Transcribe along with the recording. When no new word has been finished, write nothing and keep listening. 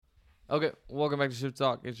Okay, welcome back to Ship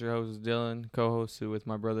Talk. It's your host Dylan, co-hosted with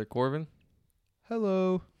my brother Corbin.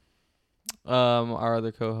 Hello. Our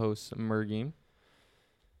other co-host Mergeem.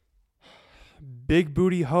 Big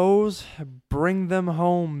booty hoes, bring them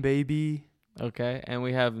home, baby. Okay, and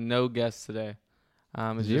we have no guests today.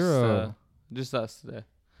 It's Zero. just us today.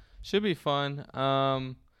 Should be fun.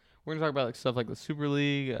 We're gonna talk about like stuff like the Super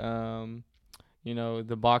League.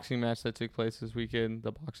 The boxing match that took place this weekend.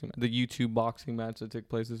 The YouTube boxing match that took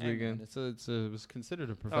place this weekend. Man, it was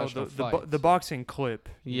considered a professional the fight. the boxing clip.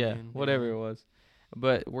 you Yeah, mean, whatever it was.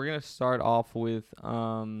 But we're gonna start off with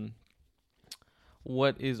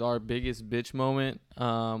what is our biggest bitch moment?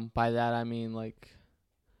 By that I mean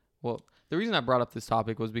the reason I brought up this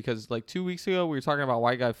topic was because like 2 weeks ago we were talking about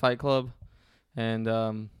White Guy Fight Club, and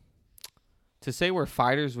to say we're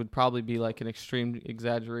fighters would probably be like an extreme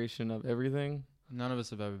exaggeration of everything. None of us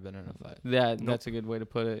have ever been in a fight. That's a good way to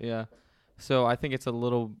put it. Yeah. So I think it's a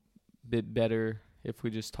little bit better if we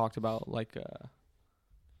just talked about like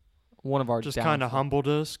one of our Just kind of downfall- humbled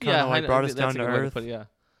us, kind of like brought us down that's a to good way earth. put it,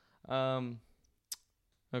 yeah.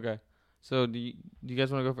 Okay. So do you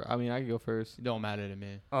guys want to go first? I mean, I can go first. It don't matter to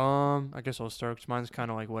me. I guess I'll start 'cause mine's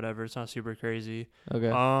kind of like whatever. It's not super crazy. Okay.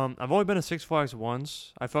 I've only been to Six Flags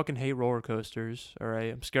once. I fucking hate roller coasters. All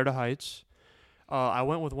right, I'm scared of heights. I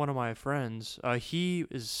went with one of my friends. He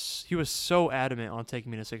was so adamant on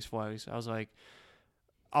taking me to Six Flags. I was like,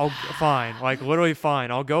 fine, like literally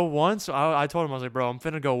fine. I'll go once. I told him, I was like, bro, I'm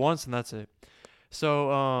finna go once and that's it.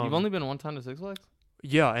 So You've only been one time to Six Flags?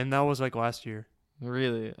 yeah, and that was like last year.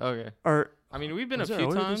 Really? Okay. Or I mean, we've been a was it few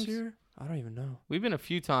earlier times. this year? I don't even know. We've been a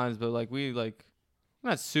few times, but we're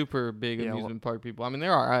not super big Yeah, amusement park people. I mean,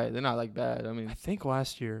 they're all right. They're not like bad. I mean, I think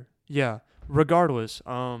last year. Yeah. Regardless,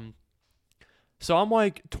 so I'm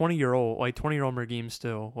like 20-year-old Mergeem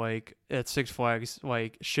still, like at Six Flags,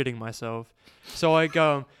 like shitting myself. So like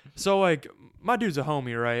my dude's a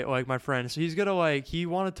homie, right? Like my friend. So he's gonna he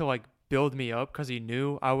wanted to like build me up because he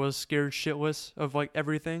knew I was scared shitless of like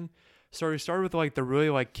everything. So he started with like the really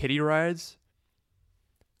like kiddie rides.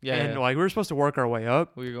 yeah. And yeah. like we were supposed to work our way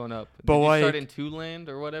up. We were going up. But, Did you start like- in Toonland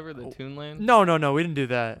or whatever? The Toonland? No, we didn't do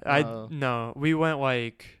that. Oh. No, we went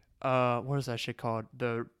like what is that shit called?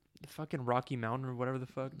 The fucking Rocky Mountain or whatever the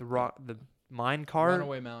fuck. The mine cart.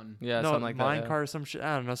 Runaway Mountain. Yeah, no, something like mine that. Yeah. cart or some shit.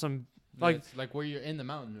 I don't know, some Yeah, like it's like where you're in the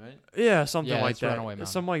mountain, right? yeah, something Yeah, like it's that. Runaway Mountain.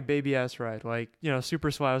 Some like baby ass ride, like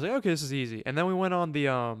super slow. I was like, okay, this is easy. And then we went on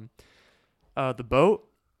the boat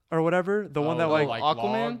or whatever, the one that Oh, like,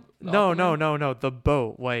 Aquaman? no, Aquaman? the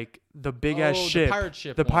boat, like the big ass Oh, ship. The pirate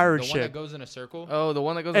ship. The one. pirate The one ship. that goes in a circle. Oh, the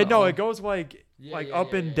one that goes. And no, on- it goes like Yeah,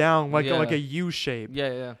 up and down, like Yeah. like a U shape.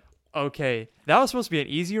 Yeah, yeah. Okay, that was supposed to be an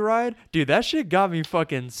easy ride, dude. That shit got me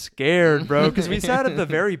fucking scared, bro. Because we sat at the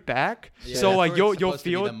very back, Yeah, so that's like where you'll it's you'll supposed to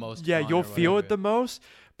be feel the it. most Yeah, fun you'll or feel it whatever. the most,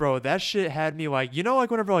 bro. That shit had me like like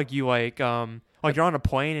whenever like you like you're on a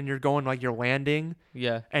plane and you're going like you're landing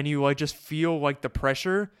Yeah. and you like just feel like the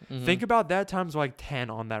pressure. Mhm. Think about that times like 10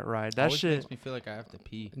 on that ride. That Always shit. makes me feel like I have to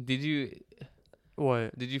pee. Did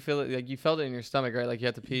you feel it? Like you felt it in your stomach, right? Like you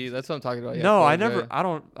have to pee. That's what I'm talking about. You No, have I to, never. right? I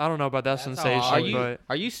don't know about that That's how sensation, I Are you but.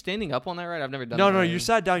 are you standing up on that ride? I've never done. No, that no, ride. you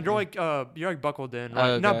sat down. You're like buckled in.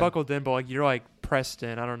 Oh, Like, Not okay. buckled in, but like you're like pressed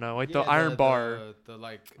in. I don't know, like the Yeah, iron bar. The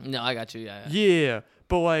like. No, I got you. Yeah. Yeah,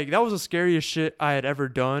 but like that was the scariest shit I had ever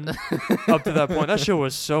done up to that point. That shit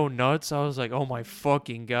was so nuts. I was like, oh my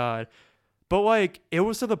fucking god. But like it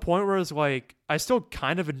was to the point where it's like I still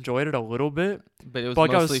kind of enjoyed it a little bit. But it was But,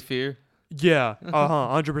 like, I mostly was- fear. Yeah,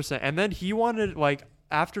 100%. And then he wanted like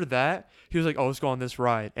after that he was like, oh, let's go on this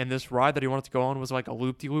ride. And this ride that he wanted to go on was like a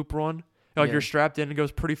loop-de-loop run. Like Yeah. you're strapped in and it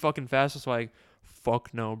goes pretty fucking fast. It's like,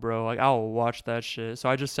 fuck no, bro. Like I'll watch that shit. So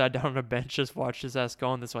I just sat down on a bench, just watched his ass go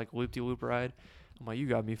on this like loop-de-loop ride. I'm like, you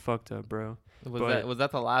got me fucked up, bro. Was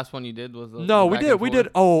that the last one you did? Was the No, we back did. and We forth?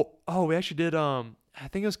 did. Oh, we actually did. I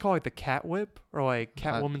think it was called like the cat whip or like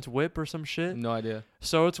Catwoman's whip or some shit. No idea.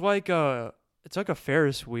 So it's like a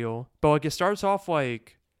Ferris wheel, but like it starts off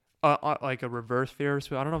like a reverse Ferris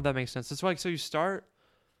wheel. I don't know if that makes sense. It's like so you start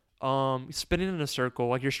spinning in a circle,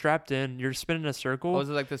 like you're strapped in, you're spinning in a circle. Oh, was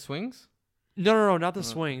it like the swings? No, not the Oh.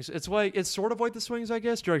 swings. It's sort of like the swings, I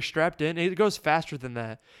guess. You're like strapped in. It goes faster than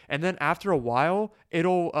that, and then after a while,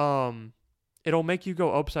 it'll make you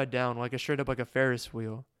go upside down, like a straight up like a Ferris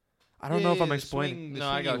wheel. I don't know if I'm the explaining. swing- the No,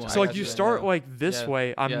 I swingy got you. one. So like got you you. start Yeah. like this Yeah.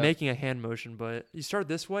 way. I'm Yeah. making a hand motion, but you start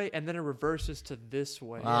this way and then it reverses to this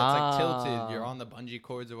way. Yeah, it's like tilted. Ah. You're on the bungee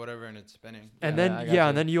cords or whatever, and it's spinning. And Yeah, I then got yeah, you.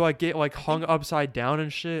 and then you like get like hung upside down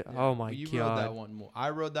and shit. Yeah, Oh my you rode that god. one more. I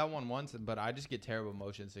rode that one once, but I just get terrible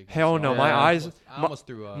motion sickness. Hell no, I my eyes- almost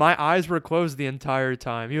threw up. My eyes were closed the entire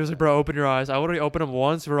time. He was like, "Bro, open your eyes." I literally opened them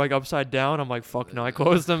once. We're like upside down. I'm like, "Fuck no!" I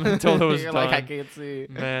closed them until it was You're done. like, I can't see.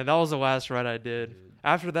 Man, that was the last ride I did. Dude.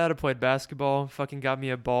 After that, I played basketball. Fucking got me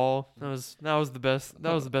a ball. That was the best.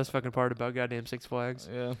 That was the best fucking part about goddamn Six Flags.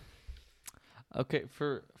 Yeah. Okay,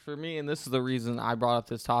 for me, and this is the reason I brought up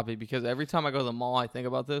this topic, because every time I go to the mall, I think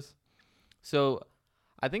about this. So,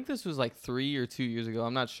 I think this was like 3 or 2 years ago.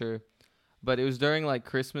 I'm not sure, but it was during like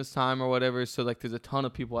Christmas time or whatever. So like, there's a ton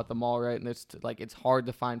of people at the mall, right? And it's like it's hard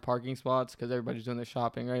to find parking spots because everybody's doing their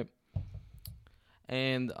shopping, right?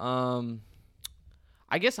 And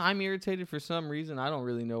I guess I'm irritated for some reason. I don't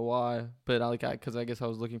really know why, but because I guess I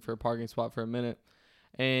was looking for a parking spot for a minute,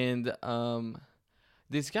 and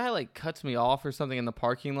this guy like cuts me off or something in the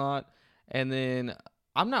parking lot, and then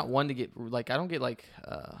I'm not one to get like I don't get like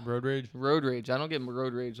Road rage. road rage. I don't get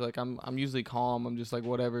road rage. Like I'm usually calm. I'm just like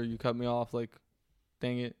whatever. You cut me off. Like,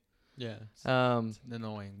 dang it. Yeah. It's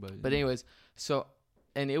annoying, but Anyways, so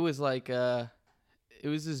and it was like it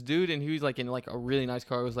was this dude, and he was like in like a really nice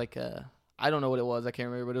car. It was like I don't know what it was. I can't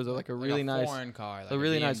remember, but it was like a really nice foreign car, like a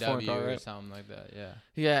really nice foreign BMW car, or right? something like that. Yeah.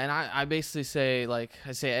 Yeah, and I basically say like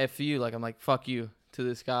I say F you, like I'm like fuck you to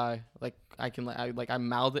this guy. Like I can I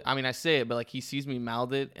mouth it. I mean I say it, but like he sees me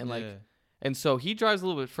mouth it, and like Yeah. and so he drives a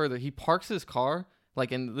little bit further. He parks his car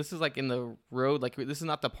like and this is like in the road. Like this is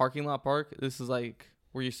not the parking lot park. This is like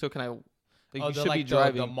where you still kind of like you should be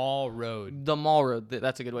driving the mall road. the mall road.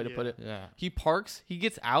 That's a good way to Yeah. put it. Yeah. He parks. He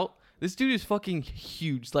gets out. This dude is fucking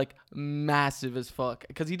huge, like massive as fuck.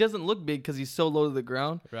 Because he doesn't look big because he's so low to the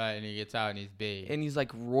ground, Right, and he gets out and he's big. and he's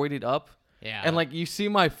like roided up. yeah. And like you see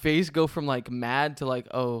my face go from like mad to like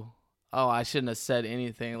oh I shouldn't have said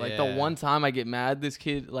anything. Like the Yeah. one time I get mad, this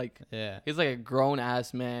kid like yeah. he's like a grown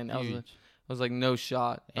ass man. I Huge. was like no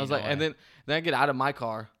shot. I Ain't was no like, and way. then I get out of my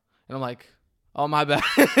car and I'm like, oh my bad.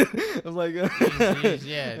 I was like,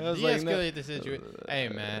 Yeah. I was like, no. De-escalate the situation. Hey,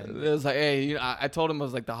 man. It was like, hey, you know, I told him I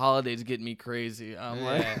was like the holidays getting me crazy. I'm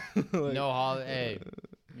Yeah. like, No holiday. Hey,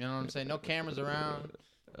 you know what I'm saying? No cameras around.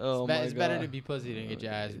 oh It's my better God. to be pussy than get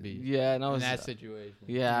your ass beat. Yeah, and I In was that situation.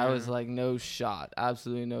 yeah, I was like no shot,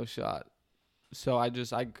 absolutely no shot. So I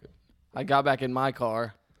got back in my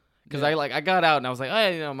car because Yeah. I got out and I was like,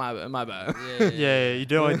 hey, you know, my bad. Yeah, you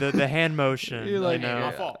do like the hand motion. You're like, you know.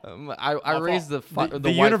 my fault. I My raised the The, the, the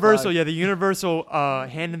white universal, flag. yeah, the universal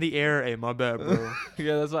hand in the air. Hey, my bad, bro.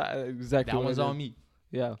 Yeah, that's what, exactly. That what I one's did. on me.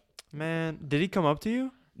 Yeah. Man, did he come up to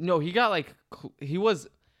you? No, he got like he was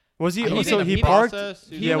Was he? He so didn't- he he parked.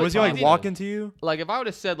 processed, Yeah, was was he like talking. walking to you? like if I would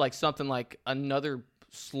have said like something like another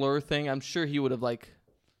slur thing, I'm sure he would have like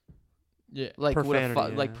Yeah. would have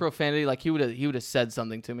Profanity, like yeah. profanity. Like he would have said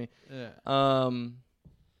something to me. Yeah.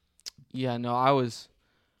 Yeah, no,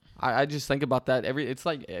 I just think about that it's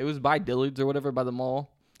like it was by Dillard's or whatever by the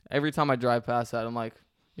mall. Every time I drive past that, I'm like,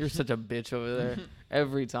 you're such a bitch over there.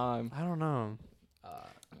 Every time. I don't know.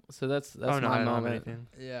 So that's Oh no, my I don't have moment. anything.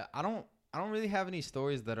 Yeah, I don't really have any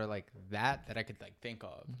stories that are like that I could like think of.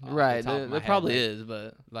 off the Right, top of there my head. probably Like- is,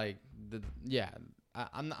 but Like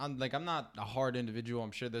I'm not a hard individual.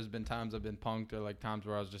 I'm sure there's been times I've been punked or like times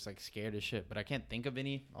where I was just like scared as shit, but I can't think of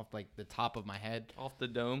any off like the top of my head. off the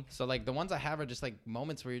dome. So like the ones I have are just like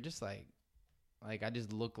moments where you're just like I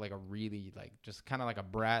just look like a really like just kind of like a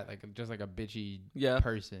brat, like just like a bitchy Yeah.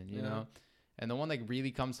 person, you Yeah. know. And the one that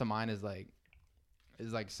really comes to mind is like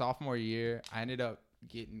sophomore year. I ended up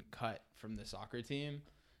getting cut from the soccer team,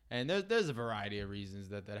 and there's a variety of reasons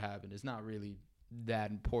that happened. It's not really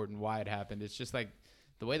that important why it happened. It's just like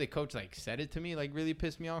the way the coach like said it to me like really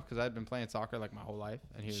pissed me off because I'd been playing soccer like my whole life,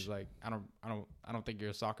 and he was like, I don't think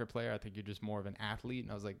you're a soccer player. I think you're just more of an athlete.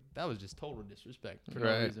 And I was like, that was just total disrespect for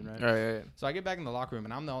no reason, right? Right. So I get back in the locker room,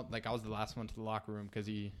 and I was the last one to the locker room because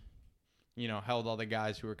he, you know, held all the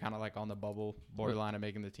guys who were kind of like on the bubble, borderline of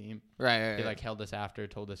making the team. Right. He like held us after,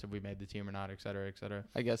 told us if we made the team or not, et cetera, et cetera.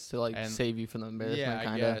 I guess to like And- save you from the embarrassment, Yeah, I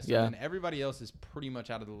kind guess. of. Yeah. And everybody else is pretty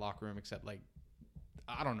much out of the locker room except like,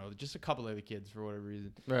 I don't know, just a couple of the kids for whatever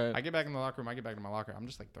reason. Right. I get back in the locker room. I get back to my locker. I'm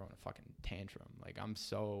just like throwing a fucking tantrum. Like I'm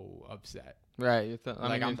so upset. Right.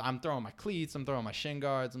 I'm throwing my cleats. I'm throwing my shin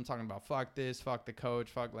guards. I'm talking about fuck this, fuck the coach,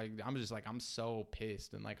 fuck like I'm just like I'm so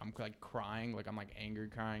pissed and like I'm like crying, like I'm like angry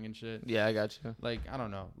crying and shit. yeah, I got you. Like I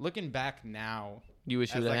don't know. Looking back now, You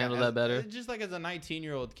wish you As would have like a- handled as- that better. Just like as a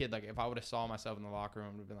 19-year-old kid, like if I would have saw myself in the locker room,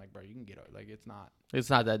 I would have been like, bro, you can get out. Like it's not It's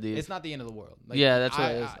not that deep. it's not the end of the world. Like, yeah, that's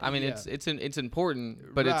what it is. I mean, yeah. it's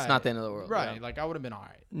important, but it's Right. not the end of the world. right. Yeah. Like I would have been all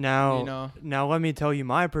right. Now, You know? now let me tell you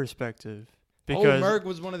my perspective. Oh, Because Merg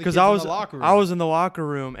was one of the because kids I in was the locker room. I was in the locker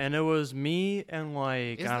room and it was me and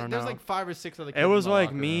like It's I like- don't there's know. like 5 or 6 other kids. It was in the like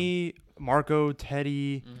locker me, Marco,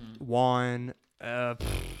 Teddy, room. Juan,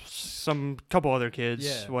 some couple other kids,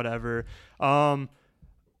 Yeah. whatever.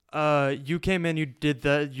 You came in, you did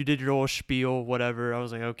your whole spiel, whatever. I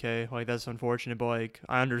was like, okay, like that's unfortunate, but like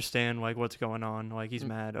I understand like what's going on. Like he's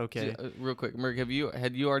mad. Okay. Real quick, Merc, had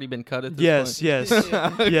you already been cut at this Yes, point?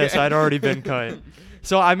 yes, yes. I'd already been cut.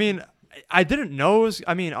 So I mean, I didn't know. It was,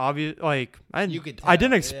 I mean, obvious. Like You could I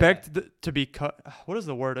didn't tell, expect to be cut. What is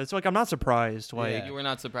the word? It's like I'm not surprised. Like Yeah. You were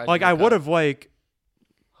not surprised. like you I got would cut. have like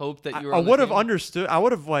hoped that you were. I on the would have team. understood. I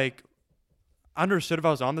would have like understood if I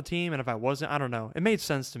was on the team, and if I wasn't, I don't know. It made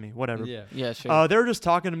sense to me. Whatever. Yeah. Yeah, sure. They were just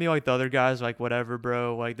talking to me like the other guys, like whatever,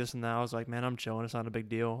 bro, like this and that. I was like, man, I'm chilling. It's not a big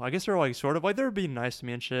deal. I guess they were like sort of like they were being nice to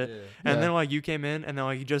me and shit. Yeah. And Yeah. then like you came in, and then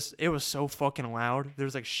like you just it was so fucking loud. There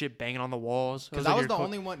was like shit banging on the walls. It Because like I was you're the clo-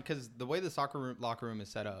 only one. Because the way the locker room is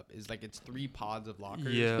set up is like it's 3 pods of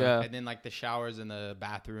lockers. Yeah. Yeah. And then like the showers and the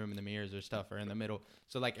bathroom and the mirrors or stuff are in the middle.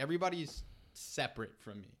 So like everybody's separate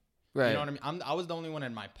from me. right. You know what I mean? I was the only one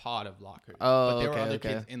in my pod of lockers. Oh, but there were okay, other okay.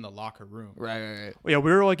 kids in the locker room. Right. Yeah,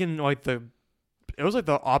 we were like in like the. It was like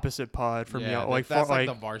the opposite pod from me. Yeah, Like that's far, like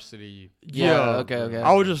like the varsity. Yeah, okay.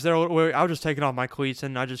 I was just there. I was just taking off my cleats,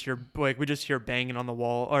 and I just hear like we just hear banging on the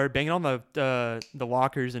wall or banging on the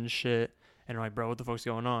lockers and shit. And we're like, bro, what the fuck's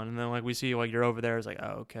going on? And then like we see like you're over there. It's like,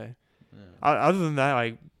 oh, okay. Yeah. Other than that,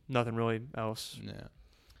 like nothing really else. Yeah.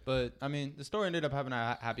 But I mean, the story ended up having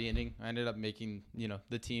a happy ending. I ended up making,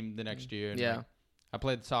 the team the next year. And Yeah. like, I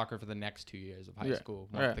played soccer for the next 2 years of high Yeah. school.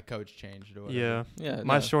 Once Right. the coach changed or whatever. Yeah, Yeah.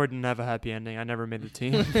 my no. story didn't have a happy ending. I never made the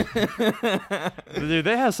team. Dude,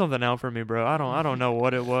 they had something out for me, bro. I don't know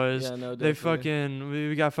what it was. Yeah, no, They definitely. fucking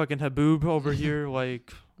we got fucking Haboob over here.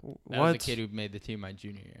 Like That what? was a kid who made the team my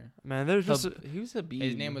junior year. Man, there's just He was a beast.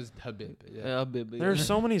 His name was Habib. Yeah. Habib. there's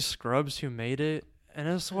so many scrubs who made it, and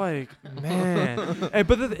it's like, man. Hey,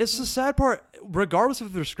 but it's the sad part. Regardless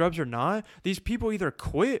if they're scrubs or not, these people either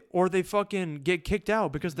quit or they fucking get kicked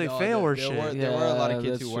out because they No, fail or there shit. There were a lot of Yeah,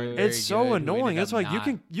 kids that's who weren't true. very It's so good who annoying. ended It's up like you not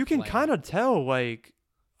can playing. kind of tell like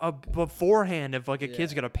beforehand if like a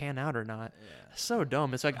kid's Yeah. gonna pan out or not. Yeah. It's so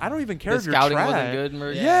dumb. It's like I don't even care The if you're scouting trash. wasn't good,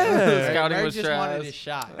 Merc. Yeah. The Yeah. scouting Merg was just wanted trash. his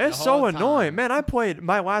shot. It's the so whole annoying, time. man. I played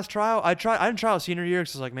my last trial. I didn't try out senior year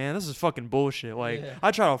because I was like, man, this is fucking bullshit. Like Yeah.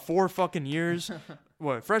 I tried out 4 fucking years.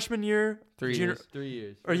 What, freshman year, 3 junior, years. 3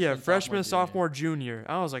 years. or yeah, freshman, junior. sophomore, junior.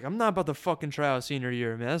 I was like, I'm not about to fucking try out senior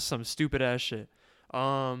year, man. That's some stupid ass shit.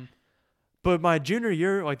 But my junior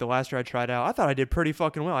year, like the last year I tried out, I thought I did pretty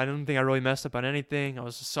fucking well. I didn't think I really messed up on anything. I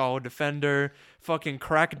was a solid defender, fucking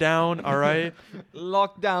crack down, all right,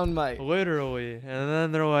 Lockdown, mate. literally. And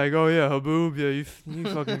then they're like, "Oh yeah, Haboob, yeah, you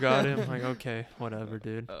fucking got him." I'm like, okay, whatever,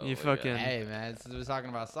 dude. Oh You my God. fucking Hey man, since we're talking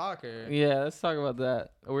about soccer. Yeah, let's talk about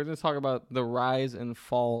that. We're gonna talk about the rise and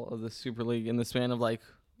fall of the Super League in the span of like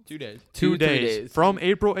 2 days. 2 3 days from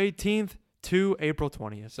April 18th to April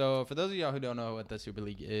 20th. So for those of y'all who don't know what the Super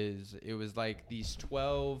League is, it was like these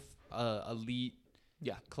 12 elite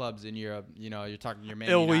clubs in Europe. You know, you're talking your Man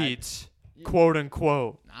United. Elite, quote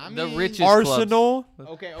unquote. I The mean, richest Arsenal.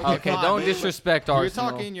 Okay, Okay, fine, don't but disrespect You're Arsenal.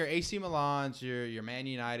 talking your AC Milans, your Man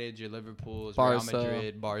United, your Liverpool's, Barca. Real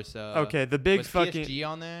Madrid, Barca. Okay, the big was fucking. PSG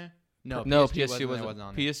on there? No, No, PSG, PSG wasn't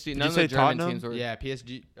on there. PSG. you None of say the German Tottenham? teams were. Yeah,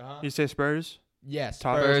 PSG. You say Spurs? Yes,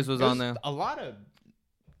 Spurs was There's on there. A lot of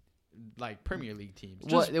like Premier League teams.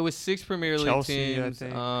 What? There was 6 Premier League Chelsea, I teams.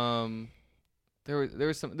 think. There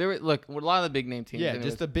were like a lot of the big name teams. Yeah, anyways,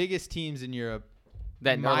 just the biggest teams in Europe.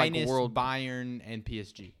 that are like minus world Bayern and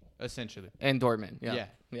PSG, essentially. and Dortmund.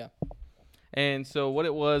 Yeah. And so what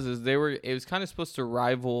it was is it was kind of supposed to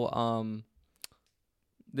rival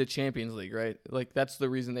the Champions League, right? Like that's the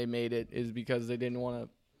reason they made it is because they didn't want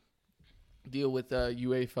to deal with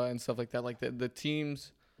UEFA and stuff like that. Like the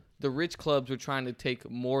teams, the rich clubs were trying to take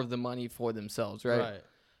more of the money for themselves, right?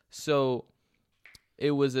 So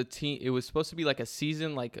it was a team. It was supposed to be like a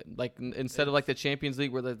season, like instead of like the Champions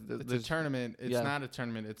League where It's a tournament. It's yeah. not a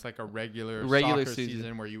tournament. It's like a regular soccer season.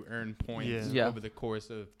 season where you earn points Yeah. over the course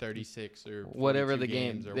of 36 or whatever 42 the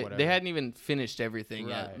games game. or They, whatever. they hadn't even finished everything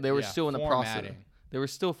yet. Right, They were yeah, still in the process. formatting. They were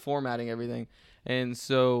still formatting everything. And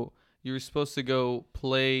so you were supposed to go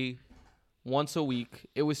play once a week.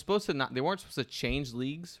 It was supposed to not. They weren't supposed to change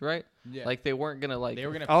leagues, right? Yeah. Like they weren't gonna like. They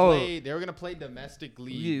were gonna Oh. play. They were gonna play domestic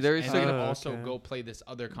leagues. they're and still then gonna- also okay. go play this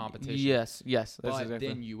other competition. Yes. That's But exactly.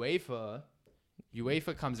 then UEFA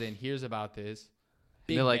UEFA comes in, hears about this.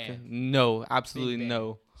 Big They're like, ban. no, absolutely Big ban.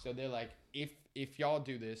 no. So they're like, if y'all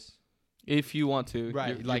do this, If you want to, right?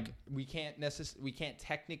 you're- Like we can't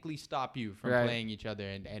technically stop you from Right. playing each other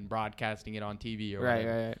and broadcasting it on TV or right,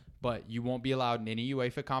 whatever. right, But you won't be allowed in any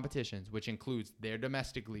UEFA competitions, which includes their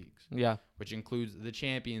domestic leagues, yeah, which includes the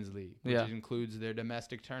Champions League, which Yeah. includes their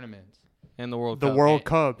domestic tournaments. and the World The Cup. World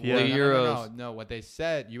Cup, yeah. The No, Euros. no. What they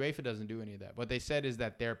said, UEFA doesn't do any of that. What they said is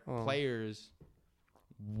that their Oh. players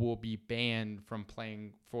will be banned from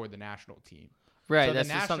playing for the national team. Right, So that's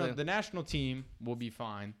the just something. the national team will be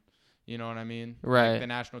fine. You know what I mean? Right. Like the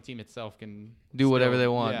national team itself can Do whatever still- they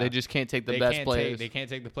want. yeah. They just can't take the They best can't players. they can't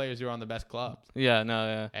take the players who are on the best clubs. Yeah, no,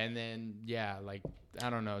 yeah. And then like I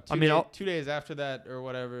don't know. I mean, 2 days after that or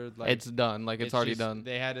whatever, like It's done. Like it's already just- done.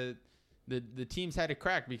 They had to. The teams had to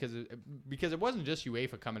crack because it wasn't just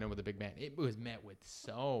UEFA coming in with a big ban. It was met with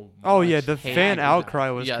so much Oh yeah, the hate fan after that. outcry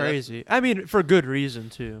was Yeah, that's- crazy. I mean, for good reason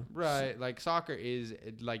too. Right, like soccer is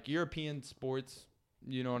like European sports.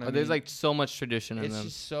 You know what I mean? There's like so much tradition in it's them.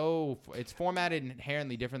 just so it's formatted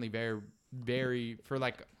inherently differently, very for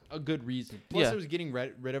like a good reason. Plus, Yeah. it was getting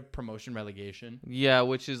rid of promotion relegation, Yeah,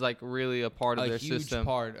 which is like really a part of a their huge system.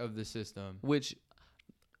 part of the system. Which,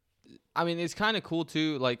 I mean, it's kind of cool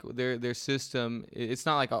too. Like their system, it's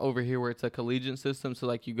not like over here where it's a collegiate system. So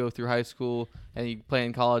like you go through high school and you play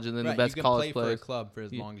in college, and then Right, the best you can college play for a players. club for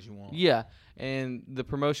as Yeah. long as you want. Yeah, and the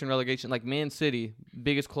promotion relegation, like Man City,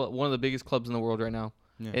 biggest club, one of the biggest clubs in the world right now.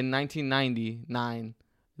 Yeah. In 1999,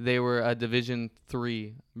 they were a Division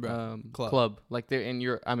 3 Right. club. Like they're in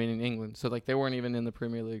Europe. I mean, in England. So like they weren't even in the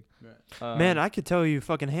Premier League. Right. Man, I could tell you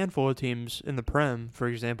fucking handful of teams in the Prem, for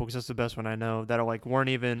example, because that's the best one I know that are like weren't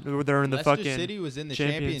even they're in the Leicester fucking City was in the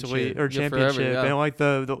Champions championship. League or Yeah, forever, championship, yeah. and like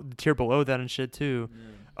the tier below that and shit too.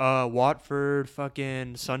 Watford,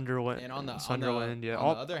 fucking Sunderland, And on the Sunderland, yeah, on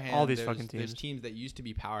all, the other hand, all these there's, fucking there's teams. teams that used to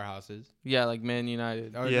be powerhouses. Yeah, like Man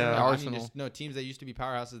United. Or Yeah. no, I mean Arsenal. just, no, teams that used to be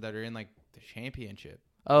powerhouses that are in like the championship.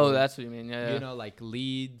 Oh, Or, that's what you mean. Yeah, yeah. You know, like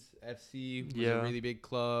Leeds FC was Yeah. a really big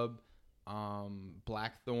club.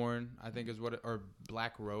 Blackthorn, I think is or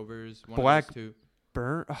Black Rovers. One Black- of those two.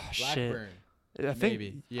 Burn, oh shit. Blackburn. I think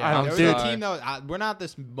Maybe. Yeah. I don't there was dude. a team that was, we're not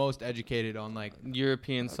this most educated on like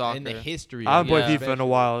European soccer. in the history. I of haven't it, played FIFA in a especially.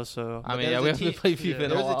 while, so I mean, there's yeah, a we haven't team- played FIFA yeah. in a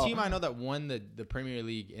There was while. a team I know that won the Premier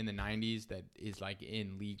League in the 90s that is like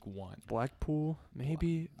in League One. Blackpool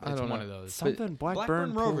maybe I It's don't one know. of those. something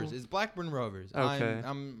Blackburn Rovers. Pool. It's Blackburn Rovers. Okay.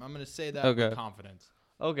 I'm gonna say that Okay. with confidence.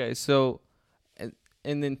 Okay, so,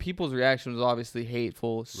 and then people's reaction was obviously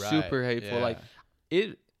hateful, super hateful. Yeah. Like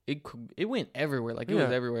it went everywhere. Like it was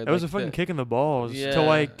Yeah. everywhere. It was a like, fucking the, kick in the balls Yeah. to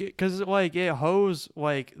like, cause like it hose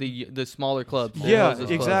like the smaller clubs. It Yeah, hoses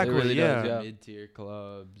clubs. It exactly, really does, yeah. Mid-tier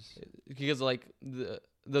clubs. Because like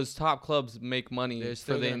those top clubs make money They're for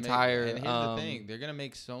still the gonna make- entire. and here's the thing: they're gonna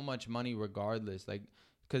make so much money regardless. Like,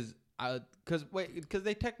 because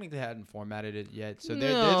they technically hadn't formatted it yet, so No,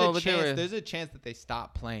 there's but a they chance. were- There's a chance that they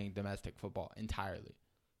stop playing domestic football entirely.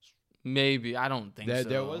 Maybe I don't think so.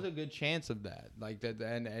 There was a good chance of that. Like that,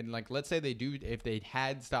 and like let's say they do, if they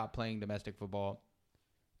had stopped playing domestic football,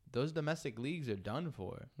 those domestic leagues are done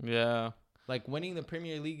for. Yeah. Like winning the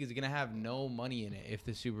Premier League is gonna have no money in it if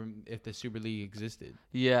the Super League existed.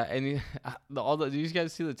 Yeah, and do you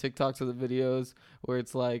guys see the TikToks of the videos where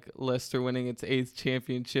it's like Leicester winning its 8th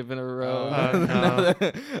championship in a row? no.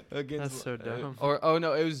 Against, That's so dumb. Or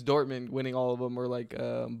no, it was Dortmund winning all of them, or like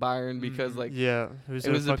Bayern, because like yeah, it was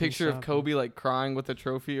a fucking picture of shot. Kobe like crying with a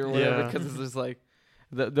trophy or whatever, Yeah. because it's just like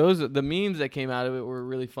the memes that came out of it were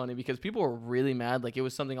really funny because people were really mad. Like it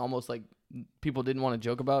was something almost like people didn't want to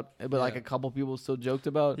joke about, but like Yeah. a couple people still joked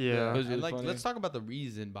about. Yeah. It was really And like, funny. let's talk about the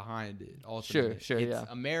reason behind it. Also, Sure, it's yeah.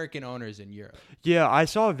 American owners in Europe. Yeah, I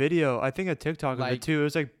saw a video. I think a TikTok of Like- it too. It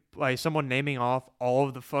was like someone naming off all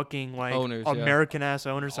of the fucking like Owners, yeah. American ass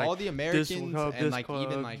owners. All Like the Americans club, and this like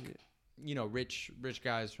even club. like rich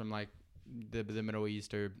guys from like the Middle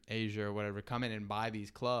East or Asia or whatever come in and buy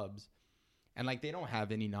these clubs, and like they don't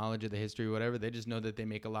have any knowledge of the history or whatever. They just know that they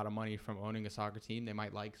make a lot of money from owning a soccer team. They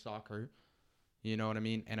might like soccer, you know what I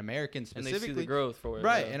mean? And Americans and they see specifically, the growth for it.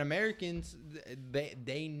 right? yeah. And Americans,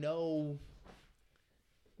 they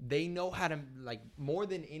know how to, like, more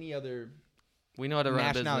than any other We know how to run a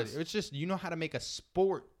nationality. business. It's just you know how to make a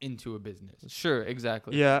sport into a business. Sure,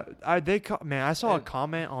 exactly. yeah, I saw a And-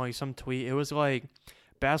 comment on like some tweet. It was like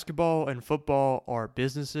basketball and football are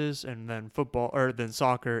businesses, and then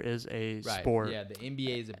soccer is a Right. sport. Yeah, the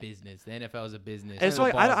NBA is a business. The NFL is a business. It's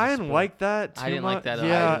like football is a I didn't sport. like that too I didn't like much. that at all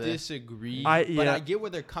yeah, I either. disagree. I- But yeah. I get where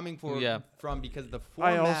they're coming Yeah. from because the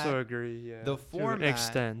I format also agree. Yeah, the to an format-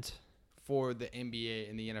 extent. for the NBA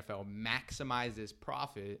and the NFL maximizes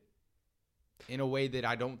profit. in a way that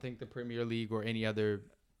I don't think the Premier League or any other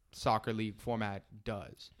soccer league format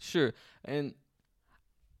does. Sure. And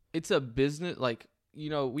it's a business, like,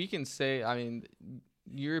 we can say, I mean,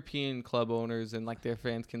 European club owners and like their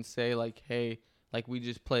fans can say like, hey, like we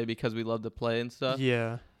just play because we love to play and stuff.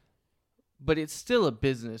 Yeah. But it's still a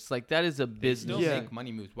business. Like that is a They business. still Yeah. make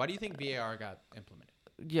money moves. Why do you think VAR got implemented?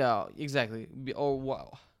 Yeah, exactly. Or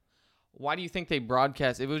why do you think they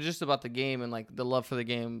broadcast? If it was just about the game and like the love for the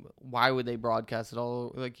game, why would they broadcast it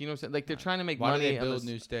all? Like, you know what I'm saying? Like they're trying to make Why money. do they on build this-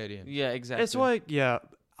 new stadiums? Yeah, exactly. It's like, yeah,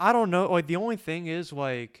 I don't know. Like the only thing is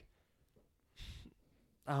like,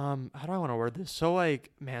 how do I want to word this? So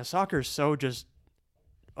like, man, soccer is so just,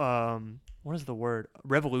 what is the word?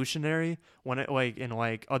 Revolutionary when it like in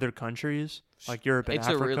like other countries like Europe and it's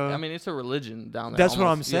Africa. I mean, it's a religion down there. That's what I'm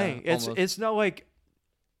almost. Yeah, saying. almost. It's not like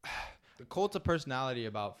The cult of personality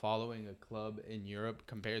about following a club in Europe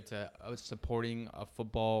compared to supporting a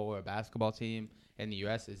football or a basketball team in the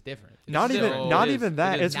U.S. is different. Not It's even- so- not it is- even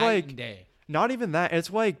that. it is It's night like- and day. not even that. It's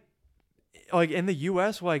like in the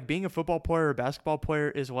US, like being a football player or basketball player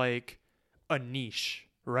is like a niche,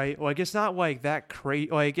 right? Like it's not like that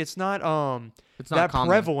crazy. Like it's not it's not that common.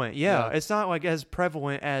 prevalent. Yeah, Yeah. it's not like as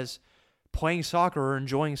prevalent as playing soccer or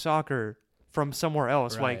enjoying soccer from somewhere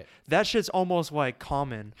else. Like Right. that shit's almost like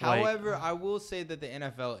common. Like, However, I will say that the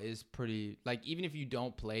NFL is pretty like even if you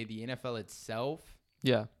don't play, the NFL itself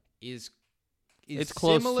Yeah. is It's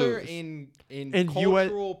close similar to- in In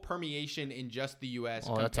cultural permeation in just the U.S.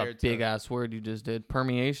 Oh, that's a compared big to, ass word you just did.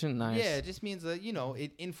 Permeation. Nice. Yeah, it just means that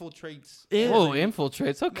it infiltrates. Whoa, every-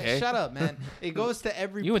 infiltrates. Man, Okay. shut up, man. It goes to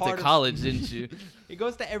every. You went to part of- college, didn't you? It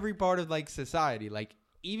goes to every part of like society. Like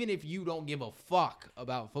even if you don't give a fuck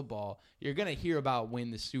about football, you're gonna hear about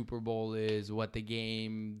when the Super Bowl is, what the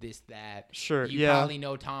game, this, that. sure, You yeah, probably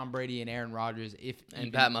know Tom Brady and Aaron Rodgers, if And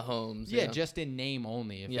even, Pat Mahomes. yeah, just in name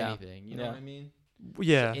only, if Yeah. anything. You know Yeah. what I mean?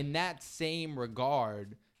 yeah. In that same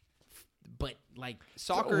regard, but like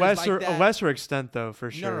soccer lesser, is like that. a lesser extent though,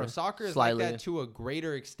 for sure. No, soccer is Slightly. like that to a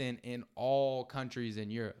greater extent in all countries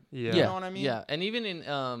in Europe. Yeah. You know what I mean? Yeah, and even in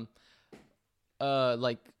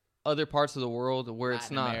like other parts of the world where it's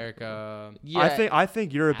Latin not. America. Yeah, I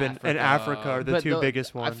think Europe and Africa. Africa are the but two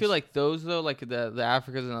biggest I ones. feel like those though, like the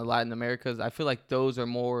Africas and the Latin Americas, I feel like those are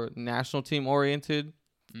more national team oriented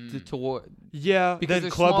toward. yeah, because then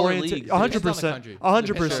they're club smaller oriented, leagues. It 100%, depends on the country.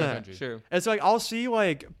 100%. Sure. Sure. It's like I'll see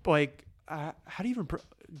like how do you even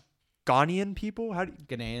Ghanaian people? How do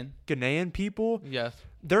Ghanaian. Ghanaian people? Yes.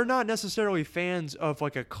 They're not necessarily fans of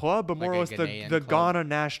like a club, but more Like or a less the Ghanaian club. Ghana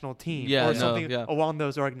national team, Yeah, or no, something yeah. along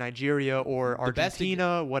those, or like Nigeria or The best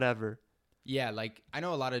Argentina, whatever. Yeah, like I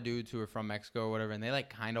know a lot of dudes who are from Mexico or whatever, and they like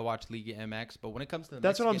kind of watch Liga MX. But when it comes to the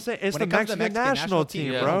That's what I'm Mexican- saying. It's when the it comes to Mexican national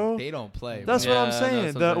team, they bro. they don't play. That's bro. what I'm Yeah, saying.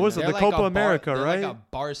 that's The something was it like the They're Copa like a America, they're right? like a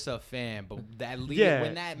Barca fan, but that Yeah.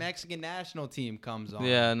 when that Mexican national team comes on,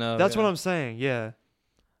 Yeah. No. That's yeah. what I'm saying. Yeah,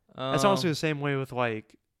 that's honestly Um, the same way with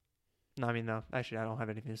like. No, I mean, no. Actually, I don't have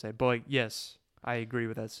anything to say. But like, yes, I agree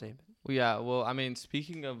with that statement. Well, yeah. Well, I mean,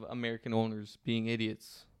 speaking of American owners being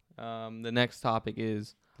idiots, the next topic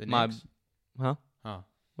is the my. Knicks? Huh? Huh.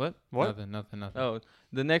 What? What? Nothing. Oh,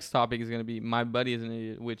 the next topic is gonna be my buddy is an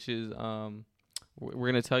idiot, which is we're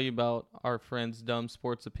gonna tell you about our friend's dumb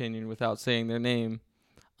sports opinion without saying their name,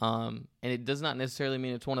 and it does not necessarily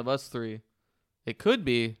mean it's one of us three. It could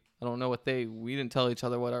be. I don't know what we didn't tell each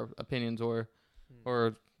other what our opinions were,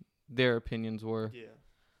 or their opinions were.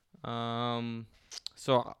 Yeah.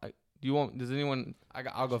 So does anyone?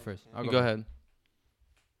 I'll go first. You go ahead.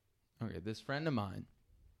 Okay, this friend of mine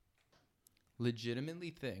legitimately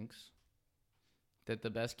thinks that the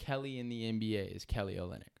best Kelly in the NBA is Kelly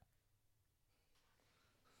Olynyk.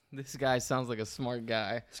 This guy sounds like a smart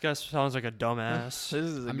guy. This guy sounds like a dumbass. This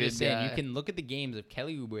is a I'm good just saying, guy. you can look at the games of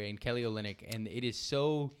Kelly Oubre and Kelly Olynyk, and it is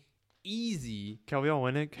so easy, Kelly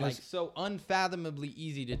Olynyk like has so unfathomably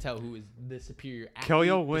easy to tell who is the superior athlete, Kelly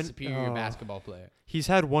the Olynyk- superior oh. basketball player. he's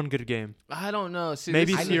had one good game. I don't know. See,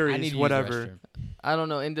 Maybe this is- series, I need to use the whatever. restroom. I don't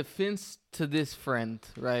know. In defense to this friend,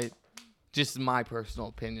 right? Just my personal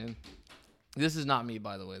opinion. This is not me,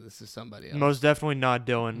 by the way. This is somebody else. Most definitely not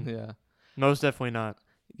Dylan. Yeah. Most definitely not.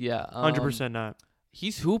 Yeah. 100% not.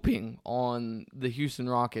 He's hooping on the Houston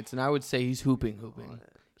Rockets, and I would say he's hooping.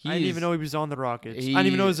 I didn't even know he was on the Rockets. I he- didn't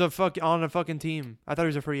even know he was on a fucking team. I thought he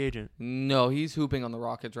was a free agent. No, he's hooping on the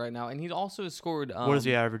Rockets right now, and he also has scored. What is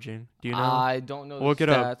he averaging? Do you know? I don't know. Look the it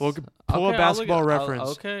up. stats. Pull up Okay, I'll look Basketball it- I'll- Reference.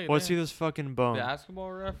 Okay. Let's see man. this fucking bum.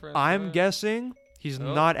 Basketball Reference. I'm man. guessing he's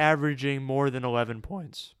Oh. not averaging more than 11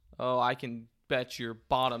 points. Oh, I can bet your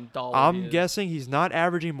bottom dollar. I'm he is. guessing he's not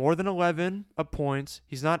averaging more than 11 points.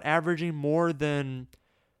 He's not averaging more than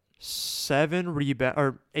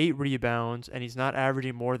 8 rebounds, and he's not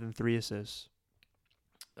averaging more than 3 assists.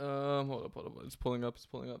 Hold up. It's pulling up.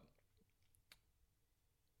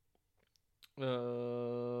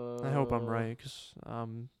 I hope I'm right, because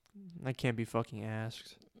I can't be fucking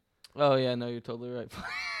asked. Oh yeah, no, you're totally right.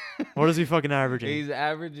 What is he fucking averaging? He's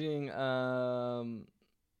averaging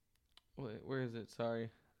wait, where is it? Sorry.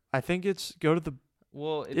 I think it's go to the.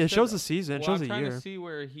 Well, It shows the season. It shows I'm the trying year. to see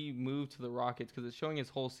where he moved to the Rockets because it's showing his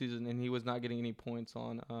whole season and he was not getting any points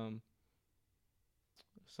on.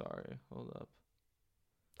 Sorry, hold up.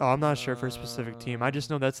 Oh, I'm not sure for a specific team. I just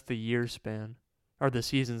know that's the year span or the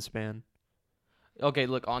season span. Okay,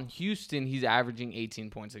 look, on Houston, he's averaging 18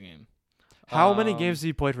 points a game. How many games has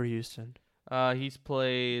he played for Houston? He's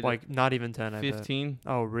played Like not even 10. 15.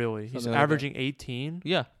 Oh, really? He's Something like that. averaging 18.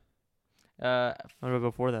 Yeah. What about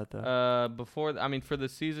before that though? For the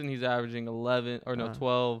season, he's averaging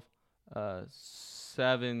 12,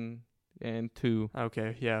 7 and 2.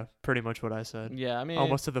 Okay, yeah, pretty much what I said. Yeah, I mean,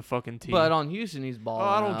 Almost to the fucking team. But on Houston, he's balling. Oh,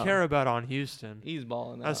 I don't out. care about on Houston. He's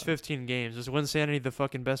balling. That's out. 15 games. Is Winsanity the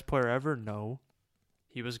fucking best player ever? No.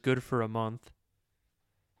 He was good for a month.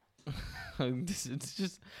 It's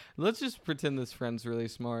just let's just pretend this friend's really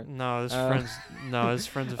smart. No, his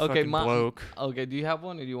friend's a Okay, fucking bloke. Okay, do you have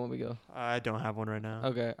one or do you want me to go? I don't have one right now.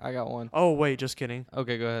 Okay, I got one. Oh wait, just kidding.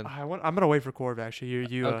 Okay, go ahead. I'm gonna wait for Corv. Actually,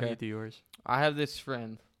 you Okay. do yours. I have this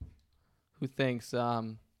friend who thinks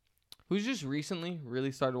who's just recently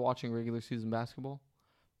really started watching regular season basketball.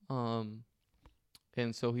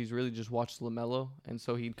 And so he's really just watched LaMelo, and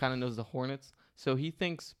so he kind of knows the Hornets. So he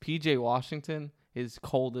thinks PJ Washington is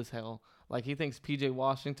cold as hell. Like he thinks PJ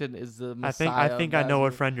Washington is the Messiah. I think I know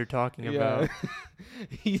what friend you're talking about.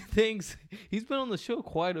 He thinks he's been on the show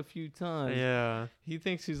quite a few times. Yeah. He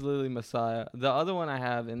thinks he's literally Messiah. The other one I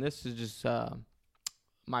have, and this is just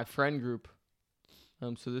my friend group.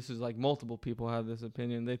 So this is like multiple people have this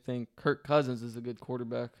opinion. They think Kirk Cousins is a good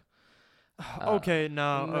quarterback. Okay,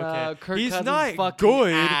 no, okay. Kirk He's Cousins not fucking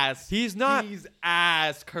good. Ass. He's not. He's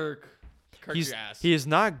ass, Kirk. Kirk's He's your ass. he is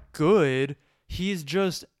not good. He's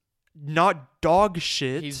just not dog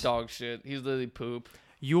shit. He's dog shit. He's literally poop.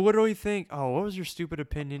 You literally think, oh, what was your stupid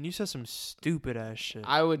opinion? You said some stupid ass shit.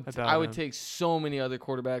 I would about him. take so many other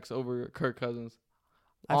quarterbacks over Kirk Cousins.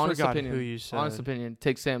 I Honest forgot opinion. who you said. Honest opinion.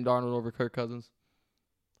 Take Sam Darnold over Kirk Cousins.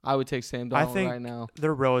 I would take Sam I Darnold think right now.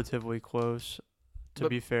 They're relatively close, to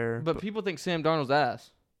be fair. But people think Sam Darnold's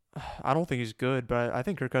ass. I don't think he's good, but I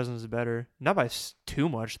think Kirk Cousins is better. Not by too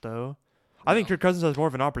much, though. I think Kirk Cousins has more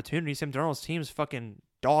of an opportunity. Sam Darnold's team's fucking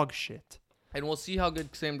dog shit. And we'll see how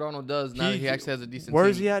good Sam Darnold does now that he actually has a decent Where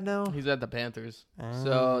team. is he at now? He's at the Panthers.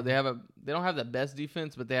 So they don't have the best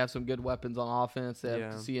defense, but they have some good weapons on offense. They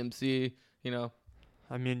have CMC, you know.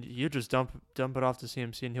 I mean, you just dump it off to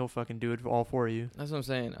CMC and he'll fucking do it all for you. That's what I'm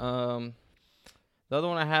saying. The other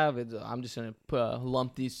one I have is I'm just gonna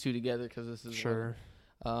lump these two together because this is sure.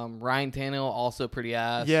 Ryan Tannehill also pretty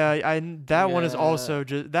ass. Yeah, that one is also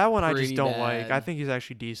just that one I just Pretty don't bad. like. I think he's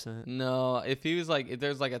actually decent. No, if there's like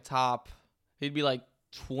a top, he'd be like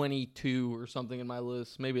 22 or something in my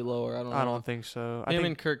list, maybe lower. I don't know. I don't think so. I Him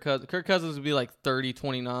think and Kirk Cousins would be like 30,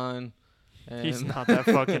 29. And he's not that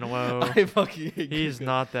fucking low. I fucking hate He's Kirk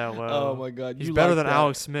not that Cousins. low. Oh my god, He's you better like than that.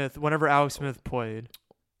 Alex Smith. Whenever Alex Smith played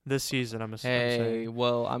this season, I'm Hey, saying.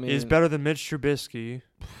 well, I mean, He's better than Mitch Trubisky.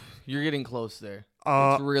 You're getting close there.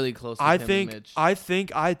 It's really close. With him and Mitch. I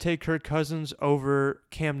think I'd take Kirk Cousins over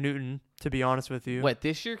Cam Newton. To be honest with you, What,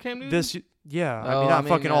 this year, Cam Newton? Yeah. Oh, I mean,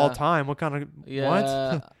 fucking all time. What kind of Yeah.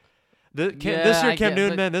 what? This Yeah, year, I Cam get- Newton,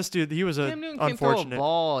 but man, this dude, he was Cam Newton can't throw a unfortunate.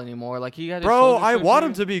 ball anymore. Like he had his Bro, shoulder I want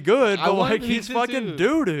him surgery. to be good, I but want like him to be he's good fucking too.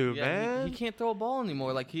 doo doo, Yeah, man. he can't throw a ball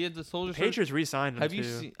anymore. Like he had the shoulder surgery. Patriots re-signed him Have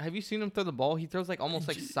too. you seen him throw the ball? He throws like almost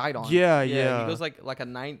like side on. Yeah. He goes like a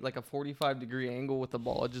 45-degree angle with the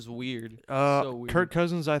ball. It's just weird. So weird. Kirk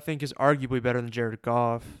Cousins, I think, is arguably better than Jared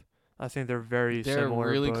Goff. I think they're very They're similar.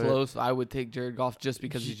 really but close. I would take Jared Goff just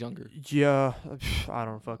because he's younger. Yeah, I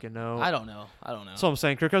don't fucking know. I don't know. So I'm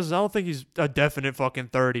saying Kirk Cousins. I don't think he's a definite fucking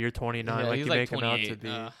 30 or 29 Yeah, like he's you make him out 28. to be.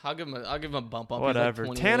 I'll give him a bump up. Whatever. He's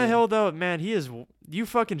like 28. Tannehill though, man, he is. You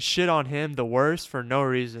fucking shit on him the worst for no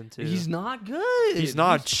reason too. He's not good. He's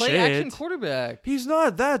not play action shit. quarterback. He's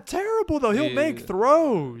not that terrible though. He'll make Dude.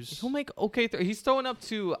 throws. He'll make okay. He's throwing up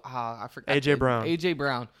to I forgot. A.J. Brown. AJ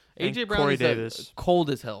Brown. And AJ Brown Corey is Davis. cold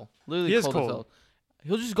as hell. Literally He is cold, cold. as hell.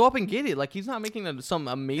 He'll just go up and get it. Like he's not making some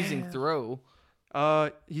amazing throw.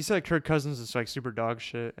 He said Kirk Cousins is like super dog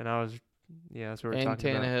shit, and I was Yeah, that's what we're and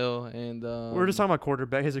talking about. Tannehill and We're just talking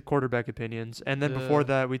about his quarterback opinions, and then before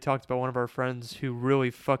that, we talked about one of our friends who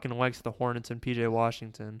really fucking likes the Hornets and PJ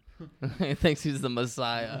Washington. he thinks he's the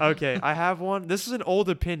Messiah. Okay, I have one. This is an old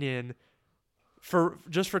opinion. For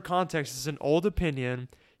context, it's an old opinion.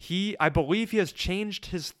 I believe he has changed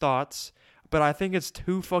his thoughts, but I think it's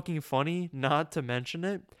too fucking funny not to mention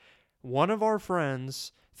it. One of our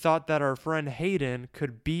friends thought that our friend Hayden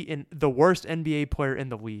could be the worst NBA player in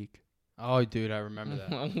the league. Oh, dude, I remember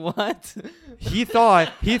that. What? He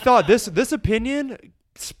thought this opinion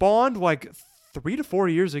spawned like 3 to 4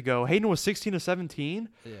 years ago. Hayden was 16 to 17.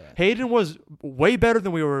 Yeah. Hayden was way better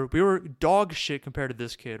than we were. We were dog shit compared to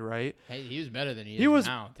this kid, right? Hey, he was better than He was-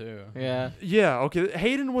 now too. Yeah. Yeah, okay.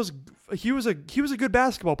 Hayden was a good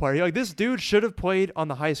basketball player. Like this dude should have played on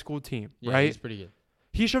the high school team, Yeah, right? he's pretty good.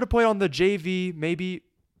 He should have played on the JV, maybe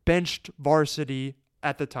benched varsity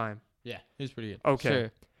at the time. Yeah, he's pretty good. Okay.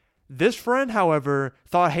 Sure. This friend, however,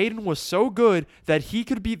 thought Hayden was so good that he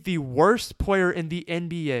could be the worst player in the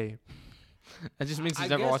NBA. That just means he's I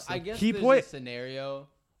never guess, watched I it. guess He there's played- a scenario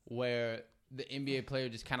where the NBA player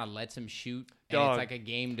just kind of lets him shoot, and Dog. it's like a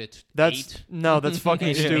game to That's 8. that's fucking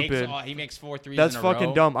And he makes- stupid. he makes 4 threes That's in a fucking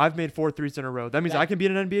row. dumb. I've made 4 threes in a row. That means That- I can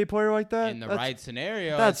beat an NBA player like that. In the That's, right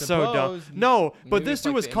scenario, that's I so dumb. suppose. No, but Maybe this if, dude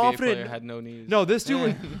like, was the NBA player confident. Had no knees. No, this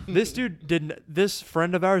dude this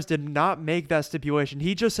friend of ours did not make that stipulation.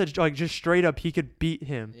 He just said like just straight up he could beat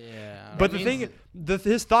him. Yeah. But I the mean, thing,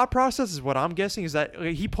 his thought process is what I'm guessing is that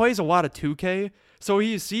like, he plays a lot of 2K, so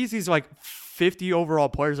he sees these like 50 overall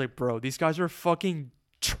players like, bro, these guys are fucking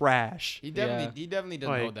trash. he definitely doesn't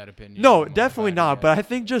Like, hold that opinion. No, Like, definitely back not. then. But I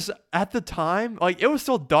think just at the time, like it was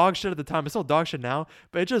still dog shit at the time. It's still dog shit now,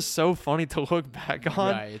 but it's just so funny to look back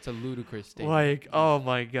on. right, it's a ludicrous statement. Like, oh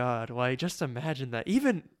my god, like just imagine that.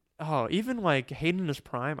 Even like Hayden in his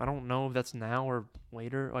prime. I don't know if that's now or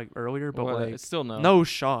later, like earlier, but Well, like it's still no. no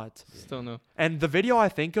shot. Still no. And the video I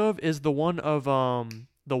think of is the one of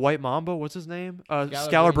the White Mamba. What's his name? Scalabrine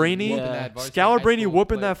Scalabrine. whooping Yeah. that varsity high Scalabrine school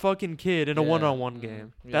whooping player. that fucking kid in a Yeah. one-on-one Mhm.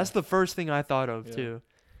 game. Yeah. That's the first thing I thought of Yeah. too.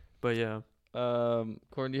 But yeah.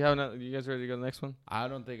 Corbin, do you have another? You guys ready to go to the next one? I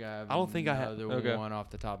don't think I have. I don't think I have- another Okay. one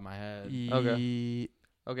off the top of my head.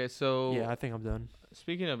 Okay, so Yeah, I think I'm done.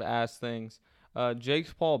 speaking of ass things,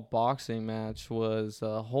 Jake Paul boxing match was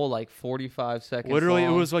a whole like 45 seconds. Literally, it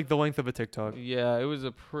long. was like the length of a TikTok. Yeah, it was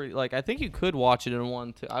a pretty like I think you could watch it in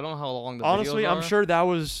one. I don't know how long the Honestly, videos I'm are. sure that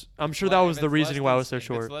was the reasoning why it was so If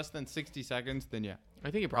short. it's less than 60 seconds, then yeah. I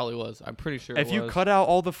think it probably was. I'm pretty sure. If it you was. cut out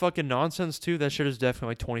all the fucking nonsense too, that shit is definitely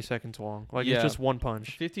like 20 seconds long. Like Yeah. it's just one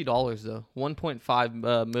punch. $50 though,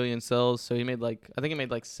 1.5 million sales. So he made like I think he made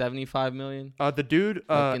like 75 million. The dude,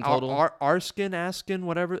 Like, in total? Askin,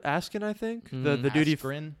 whatever, Askin, I think. The Mhm. dude he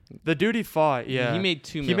Askren? the dude he fought. Yeah, he made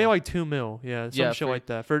 2 He mil. made like 2 mil. Yeah, some Yeah, shit for- like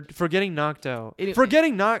that for getting knocked out. It-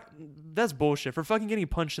 getting knocked. That's bullshit. For fucking getting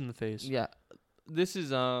punched in the face. Yeah, this is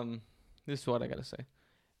what I gotta say.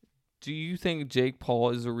 Do you think Jake Paul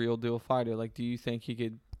is a real deal fighter? Like, do you think he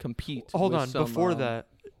could compete? Hold with on. some, Before that,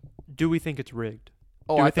 do we think it's rigged?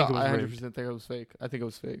 oh, do we I think thought it was I rigged? 100% think it was fake. I think it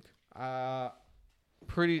was fake. It's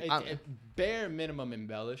Pretty bare minimum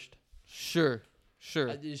embellished. sure.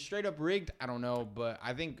 Straight up rigged, I don't know, but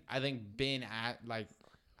I think Ben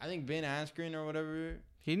Askren or whatever.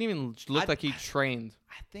 He didn't even look I- like he trained.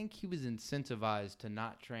 I think he was incentivized to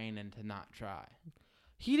not train and to not try.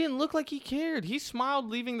 He didn't look like he cared. He smiled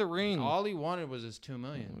leaving the ring. All he wanted was his $2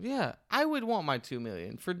 million. Yeah, I would want my 2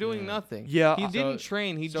 million for doing Yeah. nothing. Yeah, he so- didn't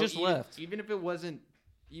train. He So just even, left. Even if it wasn't,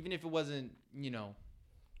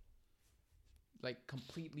 like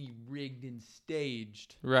completely rigged and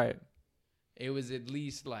staged, Right. it was at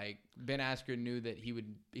least like Ben Askren knew that he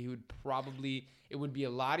would probably, it would be a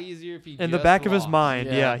lot easier if he In the just back of his lost. mind,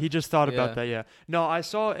 Yeah. yeah, he just thought Yeah. about that. Yeah. No, I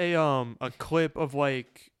saw a clip of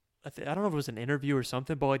like I don't know if it was an interview or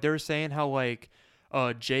something, but like they were saying how like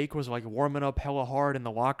Jake was like warming up hella hard in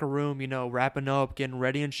the locker room, wrapping up, getting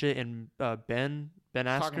ready and shit, and Ben Talking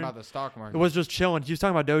Askren about the stock market. was just chilling. He was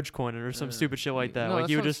talking about Dogecoin or some Yeah. stupid shit like that. No, like that's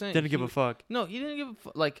he what I'm just saying. didn't give He- a fuck. No, he didn't give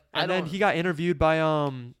a like. I And then don't. he got interviewed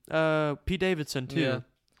by Pete Davidson too. Yeah.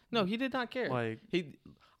 No, he did not care. Like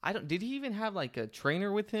I don't. Did he even have like a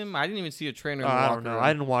trainer with him? I didn't even see a trainer. In the I locker don't know. room.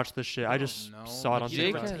 I didn't watch this shit. I just don't know. saw it on He's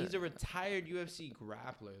Jake TikTok. had- He's a retired UFC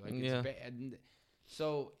grappler. Like, Yeah. it's bad.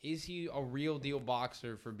 So is he a real deal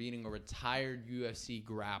boxer for being a retired UFC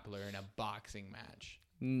grappler in a boxing match?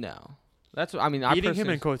 No, that's what I mean. I Beating him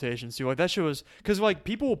personally- in quotations too. Like that shit was because like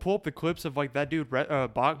people will pull up the clips of like that dude Yeah,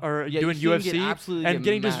 doing you see him get UFC absolutely and get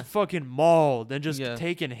getting just mashed. fucking mauled and just Yeah.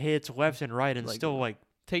 taking hits left and right and Like, still like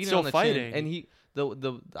taking it still on the fighting. chin. And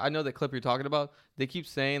the I know the clip you're talking about. They keep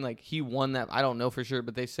saying like he won that. I don't know for sure,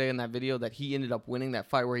 but they say in that video that he ended up winning that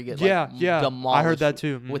fight where he gets Yeah, yeah. demolished I heard that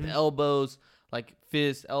too. with Mhm. elbows, like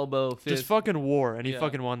fist, elbow, fist. Just fucking war, and he Yeah.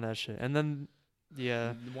 fucking won that shit. And then,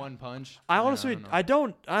 yeah. One punch. I Yeah, honestly, don't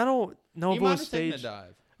know. I don't know He if it might was have taken a staged.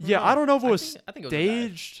 dive. Yeah, I don't know if it was I think it was a dive.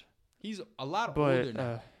 staged, He's a lot but older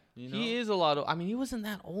now. You know? He is a lot of. I mean, he wasn't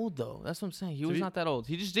that old though. That's what I'm saying. He To was be- not that old.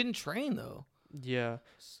 He just didn't train though. yeah.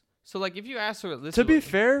 So like, if you ask her, this To is be what-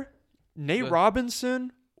 fair, Nate Good.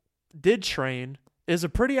 Robinson did train. Is a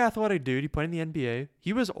pretty athletic dude. He played in the NBA.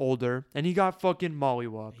 He was older, and he got fucking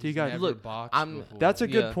mollywopped. He He's got. never Look, boxed I'm- before. That's a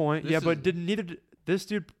good Yeah, point. this Yeah, but is- did neither did, this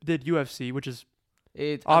dude did UFC, which is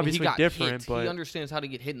It, obviously he got different, hit. but he understands how to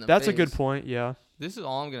get hit in the that's a good face. point. Yeah. This is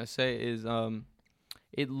all I'm gonna say is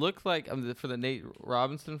it looked like for the Nate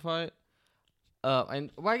Robinson fight,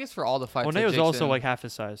 and well, I guess for all the fights. Well, that Nate was Jake's also in, like half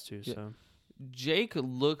his size too. Yeah. So Jake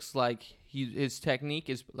looks like his technique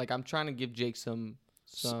is like I'm trying to give Jake some.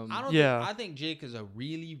 Yeah. I think Jake is a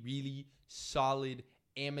really, really solid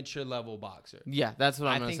amateur level boxer. Yeah, that's what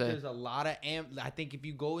I'm I gonna think say. there's a lot of I think if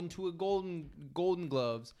you go into a golden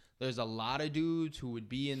gloves, there's a lot of dudes who would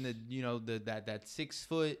be in the that 6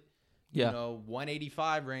 foot Yeah.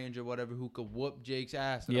 185 range or whatever who could whoop Jake's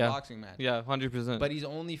ass in Yeah. a boxing match. Yeah, 100%. But he's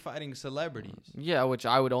only fighting celebrities. Yeah, which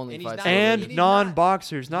I would only And he's fight. not- celebrities. and he's not-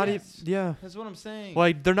 non-boxers, not Yes. even. Yeah. That's what I'm saying.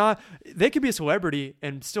 Like they're not. They could be a celebrity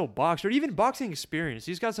and still box, or even boxing experience.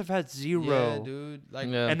 These guys have had zero. Yeah, dude. Like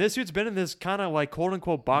Yeah. And this dude's been in this kind of like quote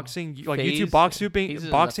unquote boxing, like Phase. YouTube boxing He's in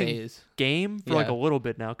the boxing phase. game for like Yeah. a little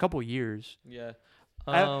bit now, a couple years. Yeah.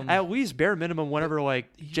 At least bare minimum, whenever like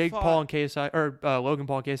he Jake fought- Paul and KSI or Logan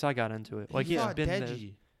Paul and KSI got into it, like he he's fought been there.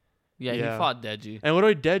 Deji. Yeah, Yeah. he fought Deji. And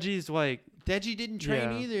literally Deji's like Deji didn't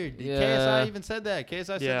train Yeah. either. Yeah. KSI even said that.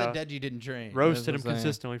 KSI said Yeah. that Deji didn't train. roasted him what I'm saying.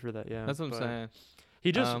 consistently for that. Yeah, That's what I'm but saying.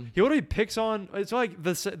 He just he literally picks on. It's like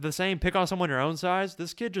the same pick on someone your own size.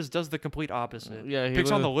 This kid just does the complete opposite. Yeah, he Picks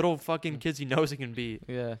on the literally- little fucking kids he knows he can beat.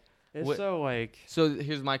 Yeah. It's What- so like So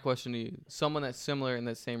here's my question to you: someone that's similar in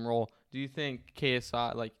that same role, do you think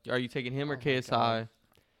KSI? Like, are you taking him or Oh my KSI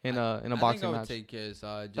in a I boxing think I would match? take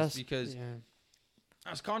KSI just that's because yeah.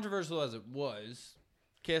 as controversial as it was,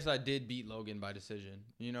 KSI did beat Logan by decision.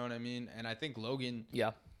 You know what I mean? And I think Logan,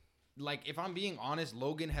 Yeah. like, if I'm being honest,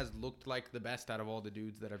 Logan has looked like the best out of all the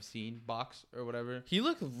dudes that I've seen box or whatever. He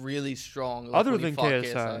looked really strong. like, Other when he than fought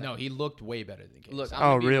KSI. No, he looked way better than KSI. Look, I'm Oh,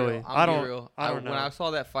 gonna be really? Real. I I'm gonna don't- be real. I don't When know. I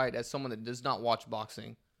saw that fight, as someone that does not watch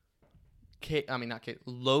boxing,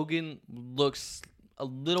 Logan looks a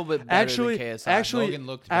little bit better Actually, than KSI. actually, Logan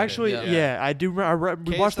looked better. actually, Yeah. yeah. I do.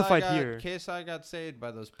 We watched the fight here. KSI got saved by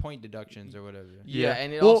those point deductions or whatever. yeah, Yeah.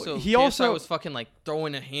 and it Well, also he KSI also- was fucking like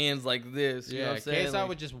throwing the hands like this. You know Yeah, what I'm saying? KSI Like,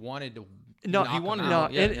 would just wanted to. No, knock he him wanted No,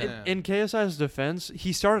 out. Yeah, in KSI's defense,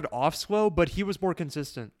 he started off slow, but he was more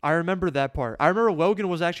consistent. I remember that part. I remember Logan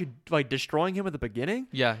was actually like destroying him at the beginning,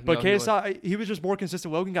 yeah, but no, he was. KSI he was just more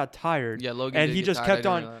consistent. Logan got tired, Yeah, Logan. and did he get just tired, kept I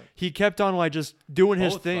on. didn't know that. He kept on like just doing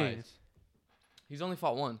his Both thing. fights. He's only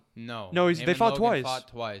fought one. No, No, him they and fought Logan twice. Fought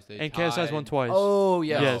twice. They And KSI's won tied. twice. Oh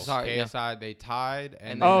yeah, Yes. sorry. Yeah. KSI they tied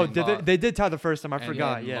and And then Oh, they did they, fought. they did tie the first time? I And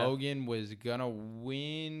forgot. then Yeah. Logan was gonna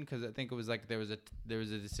win because I think it was like there was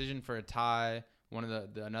a decision for a tie. One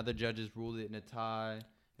of the another judges ruled it in a tie.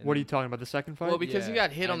 And What are then- you talking about? The second fight? Well, because he Yeah,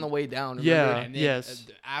 got hit on and- the way down. Yeah. remember? And then, yes.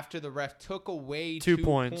 After the ref took away 2 2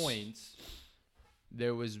 points. points,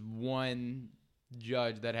 there was one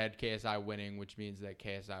judge that had KSI winning, which means that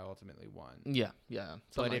KSI ultimately won. Yeah, yeah.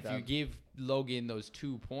 But something if like you that. give Logan those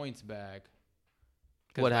 2 points back,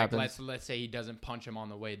 'cause, What like, happens? Let's say he doesn't punch him on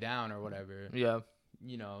the way down or whatever. yeah,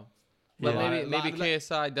 You know. but Yeah. maybe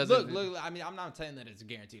KSI doesn't. Look. I mean, I'm not saying that it's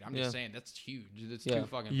guaranteed. I'm Yeah. just saying that's huge. That's Yeah. 2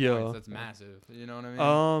 fucking Yeah. points. That's massive. You know what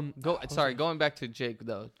I mean? Going back to Jake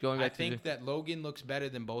though. Going I back to think Jake. that Logan looks better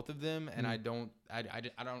than both of them, and Mm. I don't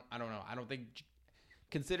know. I don't think,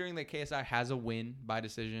 considering that KSI has a win by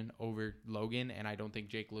decision over Logan, and I don't think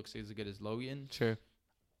Jake looks as good as Logan. Sure,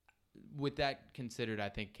 With that considered, I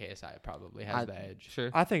think KSI probably has the edge. Sure.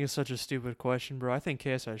 I think it's such a stupid question, bro. I think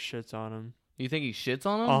KSI shits on him. You think he shits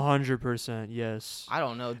on him? 100%. Yes. I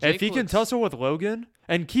don't know. Jake If he can looks- tussle with Logan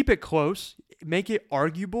and keep it close, make it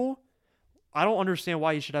arguable, I don't understand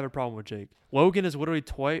why you should have a problem with Jake. Logan is literally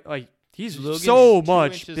twice. Like he's Logan's so 2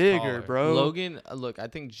 much inches bigger, taller. bro. Logan, look, I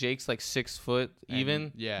think Jake's like 6 foot And-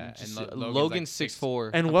 even. yeah, Just- and Logan's like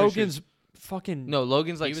 6'4". and I'm pretty sure- Logan's fucking no,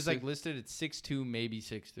 Logan's like he was like six- listed at 6'2", maybe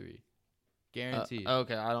 6'3", guaranteed.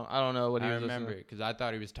 okay, I don't know what he I was. remember it because I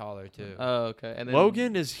thought he was taller too. Oh, okay. And then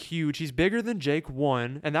Logan is huge. He's bigger than Jake,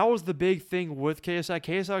 one, and that was the big thing with KSI.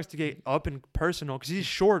 KSI likes to get up and personal because he's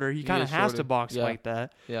shorter. He kind of is has to shorter. box Yeah. like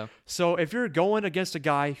that. Yeah. So if you're going against a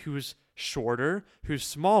guy who's shorter, who's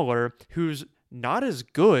smaller, who's not as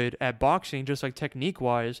good at boxing, just like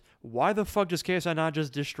technique-wise, why the fuck does KSI not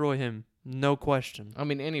just destroy him? No question. I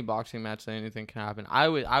mean, any boxing match, anything can happen. I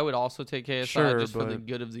would also take KSI Sure, just for the but-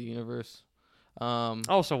 good of the universe. I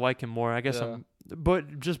also like him more. I guess Yeah.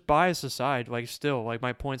 but just bias aside, like still, like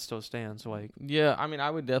my point still stands. Like Yeah, I mean, I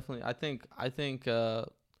would definitely. I think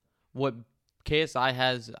what KSI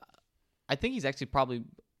has, I think he's actually probably,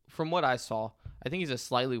 from what I saw, I think he's a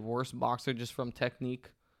slightly worse boxer just from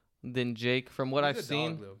technique than Jake. From what I've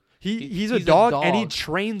seen, he's a he's a dog, and he dog.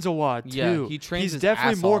 trains a lot too. Yeah, he trains He's his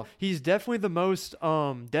definitely ass more. off. He's definitely the most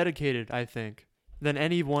dedicated, I think, than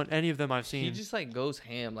any of them I've seen. he just like goes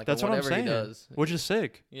ham. Like That's what I'm whatever saying. he does. Which is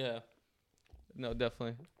sick. Yeah. No,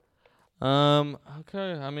 definitely.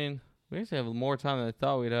 Okay. I mean, we actually have more time than I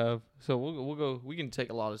thought we'd have, so we'll go. We can take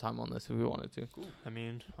a lot of time on this if we wanted to. I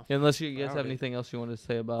mean, Unless you guys have Howdy. anything else you want to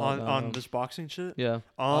say about on this boxing shit. Yeah.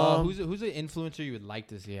 who's an influencer you would like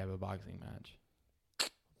to see have a boxing match?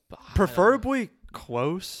 Preferably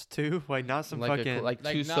close too, like not some like fucking like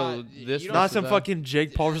like two. not- So you this don't- not versus some that. fucking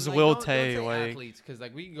Jake Paul versus Like, Will don't Tay. say Like athletes, because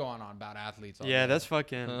like we can go on about athletes. All yeah, day. that's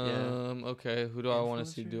fucking yeah. Okay, who do I want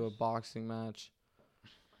to see do a Influencers? boxing match?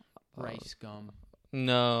 rice gum.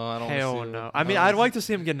 No, I don't. wanna Hell see no. it. I mean, don't I'd wanna like to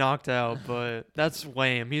see him get knocked out, but that's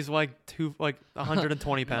lame. He's like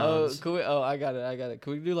 120 see- pounds. I got it.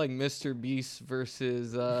 Can we do like Mr. Beast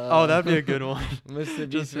versus? Oh, that'd be a good one. Mr. Beast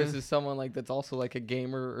Just, versus someone like that's also like a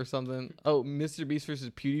gamer or something. Oh, Mr. Beast versus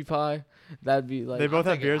PewDiePie. That'd be like. They both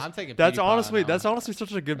have taking- beards. I'm taking That's PewDiePie honestly on that's that one. honestly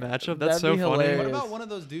such a good matchup. That'd That's so be funny. hilarious. What about one of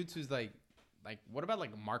those dudes who's like what about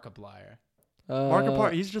like Markiplier?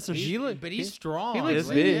 Markiplier, he's just a he look- But he's strong. he looks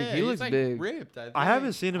Like, big. yeah, He he's, looks like, big. Ripped. I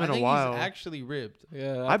haven't seen him in a while. He's actually ripped.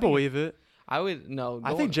 Yeah, I believe it. I would no. I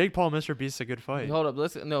don't- think Jake Paul and Mr. Beast is a good fight. Hold up,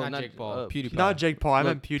 let's no, Not Jake Paul, PewDiePie. Not Jake Paul. I Look,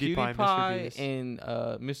 meant PewDiePie, and Mr. Beast. and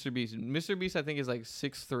Mr. Beast. Mr. Beast, I think is like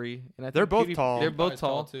 6'3", and I think They're both tall. They're both PewDiePie's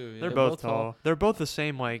tall. too. They're Yeah. both both tall. tall. They're both the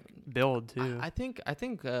same like build too. I think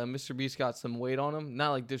Mr. Beast got some weight on him.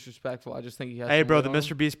 Not like disrespectful. I just think he has. Hey, some bro, weight the on him.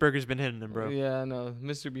 Mr. Beast burger's been hitting him, bro. Yeah, I know.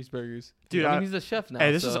 Mr. Beast burgers. Dude, I mean, I- he's a chef now.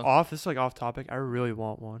 Hey, this is so- off. This is like off topic. I really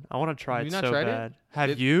want one. I want to try Have it you not so tried it? bad. Have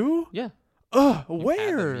It- you? Yeah. Ugh, You had the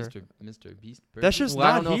where? Mr. Beast. That's just Well,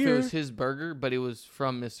 I don't not know if it here. was his burger, but it was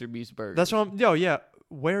from Mr. Beast Burger. That's what I'm. Yo, yeah.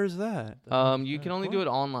 Where is that? You can only do it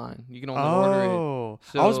online. You can only order it. Oh,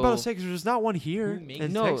 I was about to So- say because there's not one here Who makes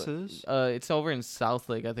in No, Texas. It's over in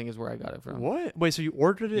Southlake, I think, is where I got it from. What? Wait, so you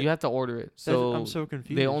ordered it? You have to order it. That's- So I'm so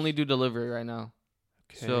confused. they only do delivery right now.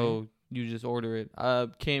 Okay. So you just order it.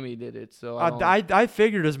 Cammy did it, so I, don't- I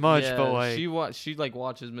figured as much, yeah, but like she like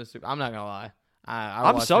watches Mr. I'm not gonna lie.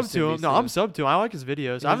 I'm watch sub Mr. to him. Beast No, too. I'm sub to him. I like his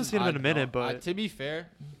videos. I haven't seen him in a minute, don't. but To be fair,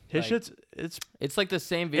 his like- shit's it's It's like the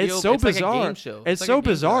same video. it's so Like bizarre. a game show. It's like so a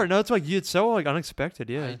game bizarre. show. No, it's like it's so like unexpected.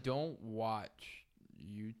 I Yeah. don't watch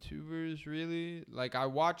YouTubers really. Like I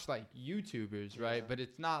watch like YouTubers, right? But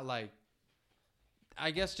it's not like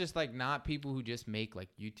I guess just like not people who just make like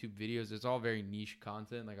YouTube videos. It's all very niche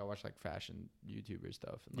content. Like I watch like fashion YouTuber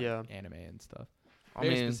stuff and like Yeah. anime and stuff. I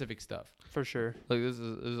Very mean, specific stuff. For sure. like this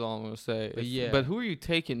is all I'm gonna say. But If- yeah. But who are you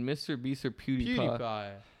taking, Mr. Beast or PewDiePie?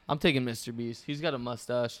 PewDiePie. I'm taking Mr. Beast. He's got a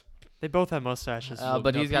mustache. They both have mustaches.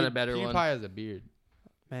 But he's got a better PewDiePie one. has a beard.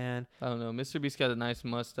 Man, I don't know. Mr. Beast got a nice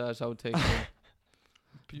mustache. I would take him.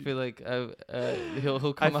 I feel like he'll I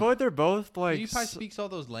come feel out. like they're both like PewDiePie speaks all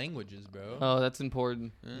those languages, bro. Oh, that's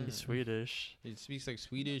important. Yeah. he's Swedish. He speaks like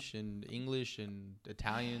Swedish and English and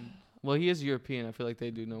Italian. Well, he is European. I feel like they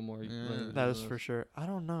do know more. languages That is than for us. sure. I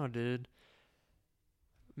don't know, dude.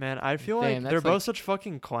 Man, I feel Damn, like that's they're like- both such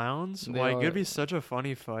fucking clowns. They Like, are. it'd be such a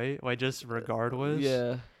funny fight. Like, just regardless.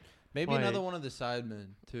 Yeah. Maybe Like- another one of the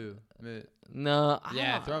sidemen too. No. I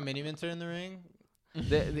Yeah, don't- throw a mini mincer in the ring.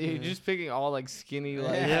 You're just picking all like skinny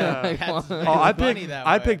like. Yeah. like, That's one- Oh, I It's funny pick that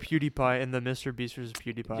I way. pick PewDiePie in the Mr. Beast versus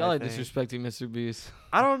PewDiePie. Y'all I are think. disrespecting Mr. Beast.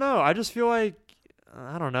 I don't know. I just feel like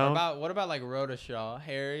I don't know. What about like Rhoda Shaw,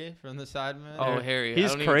 Harry from the sidemen? Oh, Dude, Harry. I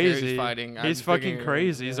he's don't even care who's crazy. fighting. I'm He's figuring fucking it out.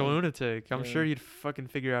 crazy. He's a Yeah. lunatic. I'm Yeah. sure he'd fucking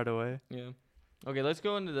figure out a way. Yeah. Okay, let's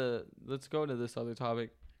go into this other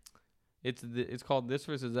topic. It's called this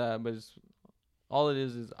versus that, but it's all it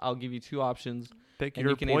is I'll give you two options. Pick And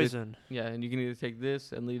your you can either- poison. Yeah, and you can either take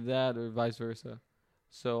this and leave that or vice versa.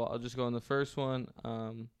 So I'll just go on the first one.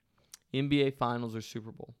 NBA Finals or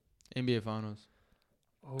Super Bowl? NBA Finals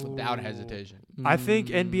without hesitation. I think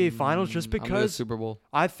NBA Finals just I'm gonna go because- Super Bowl.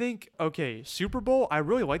 I think okay, Super Bowl. I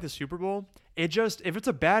really like the Super Bowl. It just if it's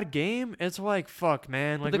a bad game, it's like fuck,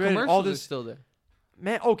 man. But Like the we had commercials all are this still there.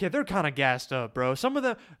 man. Okay, they're kind of gassed up, bro. Some of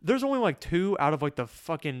the there's only like 2 out of like the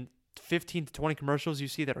fucking 15 to 20 commercials you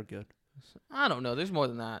see that are good. I don't know. There's more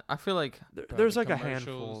than that. I feel like Bro, There's the like a commercials-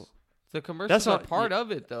 handful. The commercials are not- part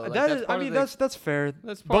of it though. Like, that that's is, I part of mean, the- that's fair.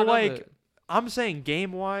 that's But part of like, it. I'm saying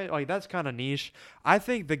game wise, like that's kind of niche. I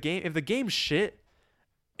think if the game's shit,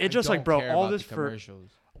 it just like, bro, all this for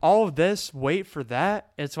commercials. all of this, wait for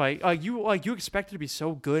that. It's like you expect it to be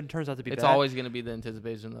so good, and turns out to be It's bad. always gonna be the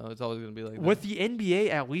anticipation though. It's always gonna be like that. With the NBA,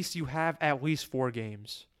 at least you have at least 4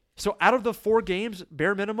 games. So out of the 4 games,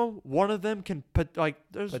 bare minimum, one of them can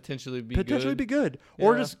there's potentially be potentially good. be good,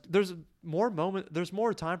 or Yeah. just there's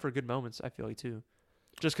more time for good moments. I feel like too,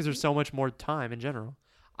 just because there's so much more time in general.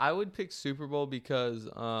 I would pick Super Bowl because,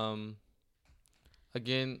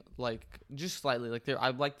 again, like just slightly, like I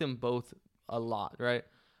like them both a lot, right?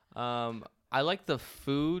 I like the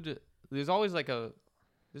food. There's always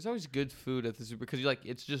good food at the Super because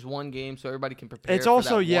it's just one game, so everybody can prepare. It's for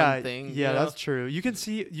also that one thing, you know? that's true. You can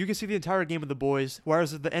see the entire game with the boys,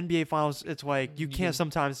 whereas the NBA finals, it's like you You can't.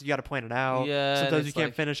 can- You got to plan it out. Yeah, and sometimes you it's can't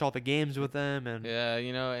like- finish all the games with them, and Yeah,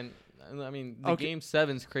 and I mean the Okay. game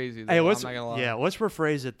 7's crazy. Though, hey, I'm let's not gonna lie. let's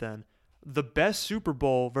rephrase it then. The best Super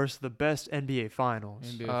Bowl versus the best NBA finals.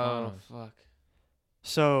 NBA Oh finals. fuck.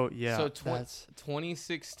 So yeah, So that's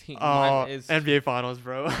 2016. oh is NBA finals,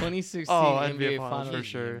 bro. 2016 Oh, NBA NBA finals finals. for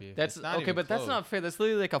sure. That's It's not okay, even but that's close. not fair. That's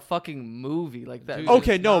literally like a fucking movie, like that. Dude,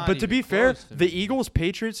 Okay, it's no, not but to even be fair, close to the me. Eagles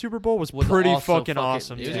Patriots Super Bowl was Was pretty also fucking fucking-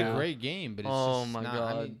 awesome It was too. a great game, but it's Oh just my not,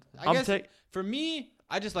 God. I mean, I I'm guess ta- for me,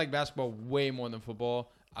 I just like basketball way more than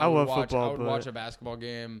football. I would love watch, football, I would but- watch a basketball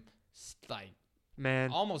game like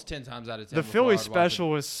Man, almost 10 times out of 10. the before Philly I'd watch it. special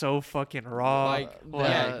was so fucking raw. Like, Wow.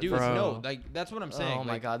 yeah, dude, bro. no, like that's what I'm saying. Oh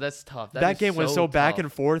my like, god, that's tough. That is game was so back tough.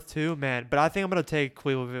 and forth too, man. But I think I'm gonna take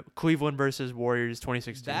Cleveland versus Warriors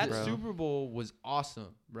 2016. that bro. Super Bowl was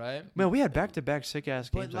awesome, right? Man, we had back-to-back sick-ass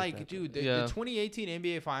games. But like, that. dude, Yeah. the 2018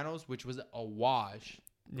 NBA Finals, which was a wash,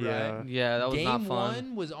 yeah. right? Yeah, that was Game not fun.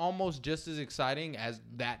 1 was almost just as exciting as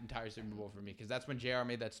that entire Super Bowl for me, because that's when JR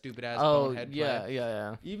made that stupid ass Oh bonehead yeah, play.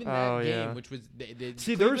 yeah. Even that Oh, game, yeah. which was See,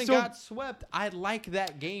 there Cleveland was still- got swept. I like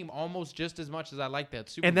that game almost just as much as I like that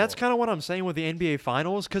Super And Bowl. that's kind of what I'm saying with the NBA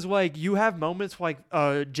Finals, because like you have moments like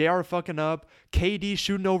JR fucking up, KD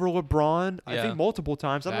shooting over LeBron. I Yeah. think multiple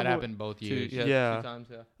times. I that don't know, happened both Two, years. Yeah. 2 times,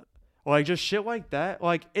 yeah. like just shit like that.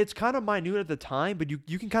 Like it's kind of minute at the time, but you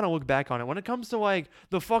can kind of look back on it. When it comes to like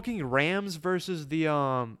the fucking Rams versus the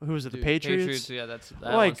who was it, the Dude, Patriots? yeah, that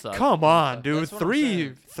Like, one sucked. come That one on, sucked. dude. That's what I'm Three,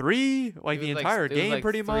 saying. like It the was entire it was game, like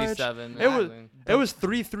pretty much. 3-7. It was- I think. It was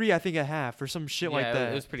 3-3, I think, at half or some shit like Yeah,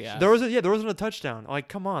 that. It was pretty ass. there wasn't a touchdown. Like,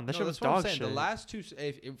 come on, that No, shit was that's what I'm dog saying. shit. The last two,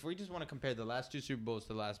 if we just want to compare the last 2 Super Bowls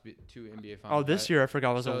to the last 2 NBA Finals. Oh, this right? year I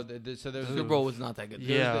forgot was So, a, so there was Super Bowl was not that good.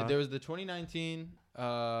 Yeah. There was the 2019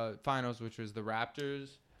 Finals, which was the Raptors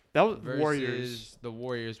that was versus Warriors the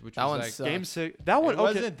Warriors, which That was one like sucked. game 6. That one it okay.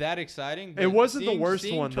 wasn't that exciting. But It wasn't the seeing- worst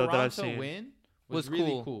seeing one, though, that I've Toronto seen. win Was really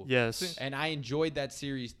cool. cool. Yes, And I enjoyed that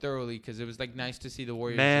series thoroughly because it was like nice to see the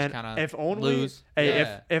Warriors man. just kind of. If only, lose. hey,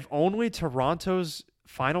 Yeah. if only Toronto's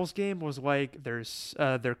finals game was like their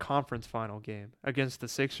conference final game against the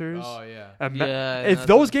Sixers. Oh yeah. Yeah, if that's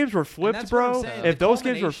those what- games were flipped, that's what I'm bro. saying, If the those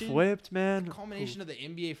games were culmination- flipped, man. The culmination of the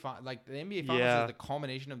NBA, like the NBA finals, Yeah. is the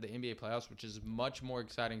culmination of the NBA playoffs, which is much more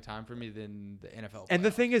exciting time for me than the NFL. And the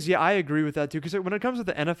playoffs. thing is, yeah, I agree with that too. Because when it comes to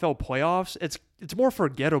the NFL playoffs, it's more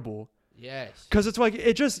forgettable. yes, Because it's like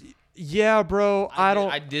it just, yeah, bro. I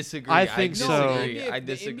don't. I disagree. I think so. disagree. I The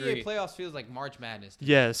disagree. NBA playoffs feels like March Madness. to me.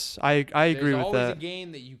 Yes, I agree There's with always that. a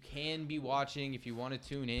game that you can be watching if you want to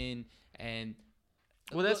tune in, and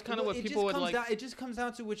Well, that's kinda what it people just would comes like- Down, it just comes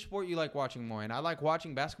down to which sport you like watching more, and I like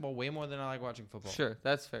watching basketball way more than I like watching football. Sure,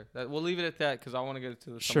 that's fair. We'll leave it at that because I want to get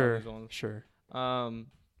to the some Sure, others ones. sure.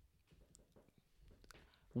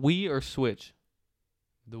 Wii or Switch?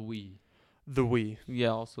 The Wii. The Wii. Yeah,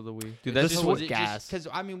 also the Wii. Dude, The that's just Switch- was gas. Because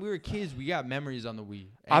I mean, we were kids. We got memories on the Wii.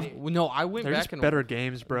 I've- And No, I went They're back just and better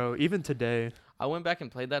games, bro. Even today. I went back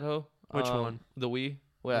and played that hoe. Which one? The Wii. Wait,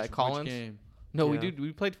 which- at Collins. which game? No, Yeah.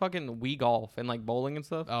 we played fucking Wii golf and like bowling and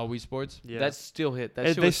stuff. Oh, Wii Sports. Yeah. That still hit. That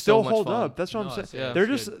They shit was still so much hold fun. up. That's what No, I'm it's- saying. yeah,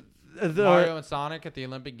 They're it's just Mario and Sonic at the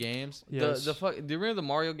Olympic Games. yes. Do you remember the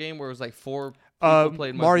Mario game where it was like 4 people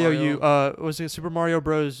played Mario Mario? U. Was it Super Mario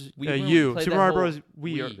Bros. We remember U? we played Super that Mario whole Bros.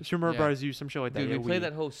 Wii. Or Wii. Super Mario Yeah. Bros. U. Some shit like that. Dude, yeah, we played Wii.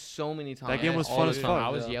 that hoe so many times. game was all fun the as time. fuck. I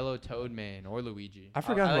was Yeah. Yellow Toad Man or Luigi. I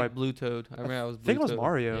forgot I who like Blue Toad. I remember I was I Blue think it was Toad.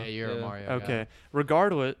 Mario. Yeah, you're a Yeah. Mario. guy. Okay.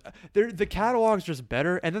 Regardless, the catalog's just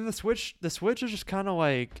better, and then the Switch is just kind of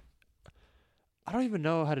like, I don't even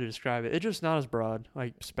know how to describe it. It's just not as broad,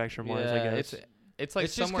 like spectrum wise. I Yeah, guess. it's like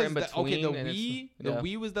It's just somewhere in 'cause between. the and it's- Wii, yeah. the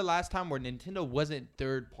Wii was the last time where Nintendo wasn't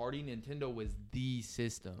third party. Nintendo was the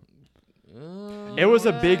system. It was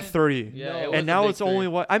a what? big 3. Yeah, No. it was And a now big it's 3. only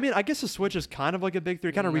what I mean. I guess the Switch is kind of like a big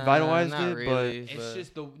 3. Kind of Nah, revitalized not it, really, It's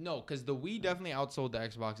just because the Wii definitely outsold the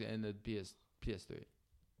Xbox and the PS3.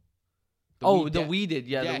 The Wii did.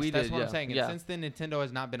 Yeah, yes, the Wii that's did. what yeah. I'm saying. And Yeah. since then, Nintendo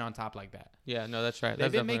has not been on top like that. Yeah, no, that's right. They've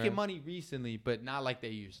That's been definitely making right. money recently, but not like they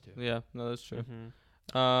used to. Yeah, no, that's true.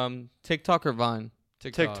 Mhm. TikTok or Vine?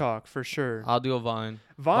 TikTok for sure. I'll do a Vine.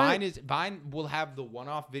 Vine will have the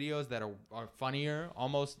one-off videos that are funnier,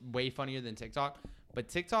 almost way funnier than TikTok. But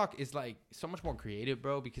TikTok is like so much more creative,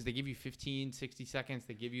 bro, because they give you 15, 60 seconds.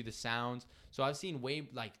 They give you the sounds. So I've seen way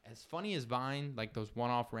like as funny as Vine, like those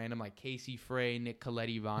one-off random like Casey Frey, Nick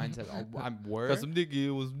Coletti Vines that were. Got some dick. It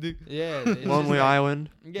was dick. Yeah, it's just Lonely like- Island.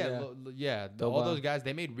 Yeah, Yeah. all Wow. those guys,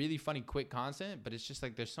 they made really funny, quick content, but it's just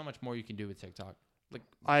like there's so much more you can do with TikTok. Like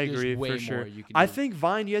I there's agree way for more sure. you can I do. think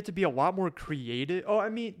Vine, you had to be a lot more creative. Oh, I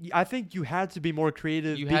mean, I think you had to be more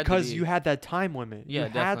creative You had to because be. you had that time limit. Yeah, you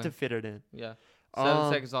had definitely. to fit it in. Yeah. 7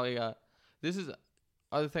 Um, seconds all you got. This is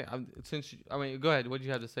other thing. Go ahead. What do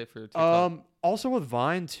you have to say for TikTok? Also with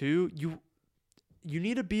Vine too, you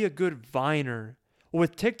need to be a good Viner.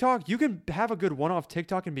 With TikTok, you can have a good one-off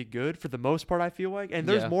TikTok and be good for the most part. I feel like, and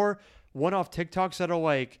there's Yeah. more one-off TikToks that are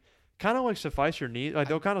like kind of like suffice your needs. Like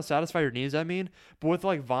they'll kind of satisfy your needs. I mean, but with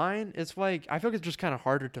like Vine, it's like I feel like it's just kind of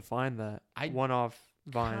harder to find that one-off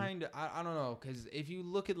Vine. Kind of, I don't know, because if you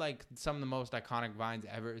look at like some of the most iconic Vines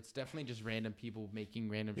ever, it's definitely just random people making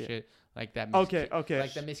random Yeah. shit like that. Okay.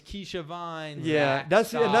 Like the Miss Keisha Vine. Yeah, Zach and that's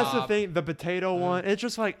the Stop. thing. The potato one. It's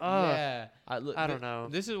just like, Yeah, I don't know.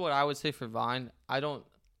 This is what I would say for Vine.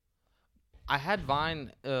 I had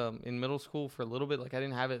Vine in middle school for a little bit. Like I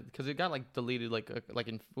didn't have it because it got like deleted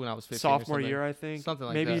when I was 15 or sophomore something. year, I think. Something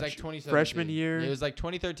like maybe it that. was like 2017. freshman year. It was like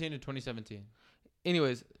 2013 to 2017.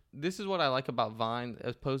 Anyways, this is what I like about Vine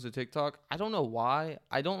as opposed to TikTok. I don't know why.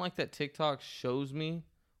 I don't like that TikTok shows me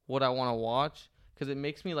what I want to watch because it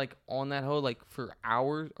makes me like on that hoe like for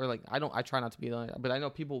hours or like I try not to be on it, but I know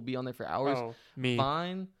people will be on there for hours. Oh, me.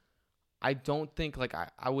 Vine, I don't think like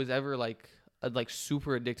I was ever like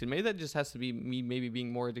super addicted. Maybe that just has to be me maybe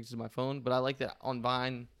being more addicted to my phone, but I like that on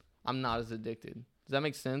Vine I'm not as addicted. Does that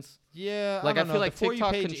make sense? Yeah, Like, I I don't feel know. like The For You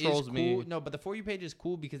TikTok page controls is cool. me. No, but the For You page is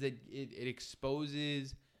cool because it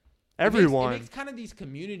exposes Everyone. It makes kind of these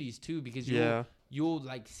communities too because Yeah. you'll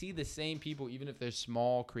like see the same people even if they're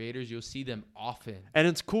small creators. You'll see them often. And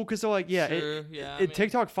it's cool because they're like, yeah, Sure, yeah, I mean-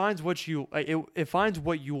 TikTok finds what you like. It finds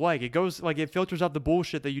what you like. It goes like it filters out the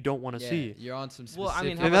bullshit that you don't want to see. You're on some specific. Well, I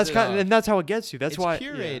mean, how And about that's and that's how it gets you. That's it's why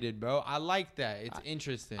curated, bro. I like that. It's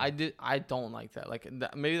interesting. I don't like that. Like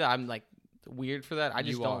maybe that I'm like weird for that. I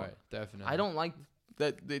just you don't. are, definitely. I don't like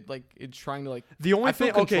that. Like it's trying to like. The only I feel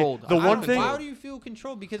thing, okay, controlled. the I one feel thing, Why do you feel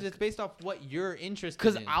controlled? Because it's based off what you're interested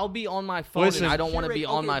Because in. I'll be on my phone Listen, and I don't want to be curate-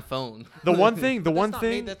 on okay. my phone. the one thing,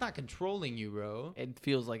 That's not controlling you, bro. It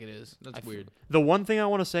feels like it is. That's weird. the one thing I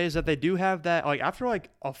want to say is that they do have that like after like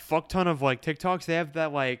a fuck ton of like TikToks, they have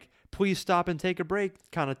that like please stop and take a break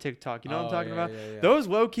kind of TikTok. You know what I'm talking about? Those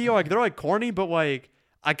low key like they're like corny, but like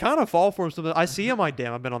I kind of fall for them. Sometimes. I see them like,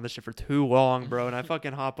 damn, I've been on this shit for too long, bro, and I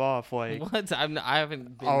fucking hop off like. What? I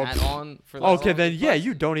haven't been Oh, that on for that Okay, long. then yeah,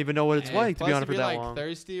 you don't even know what it's like to be on it if for you're that like long.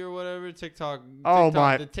 thirsty or whatever, Oh,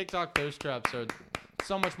 my- the TikTok thirst traps are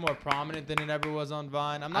so much more prominent than it ever was on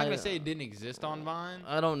Vine. I'm not gonna say it didn't exist on Vine.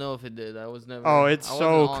 I don't know if it did. I was never. Oh, it's I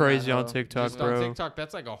so wasn't on crazy that on hoe. TikTok, Just bro. on TikTok,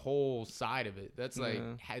 that's like a whole side of it. That's like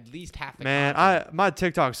Yeah. at least half the Man, content. my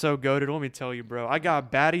TikTok's so goated. Let me tell you, bro. I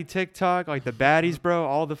got baddie TikTok, like the baddies, bro.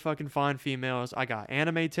 All the fucking fine females. I got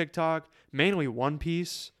anime TikTok, mainly One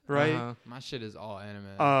Piece, right? Uh-huh. My shit is all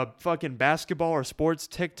anime. Fucking basketball or sports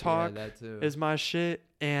TikTok yeah, that too. is my shit,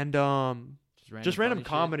 and just random funny shit.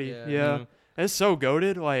 comedy. Yeah. Yeah, Mhm. it's so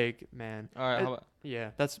goated. Like, man. All right. How about,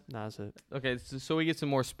 Yeah, that's it. okay, so we get some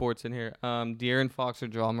more sports in here. De'Aaron Fox or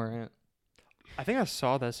John Morant? I think I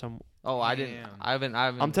saw that some. Oh, I didn't. Damn. I haven't.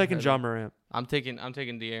 I'm taking heard John it. Morant. I'm taking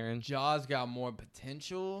De'Aaron. Jaws got more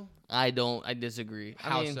potential. I disagree.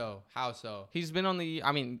 How I mean, so? How so? He's been on the.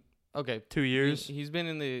 I mean, okay. 2 years, He's been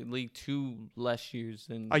in the league 2 less years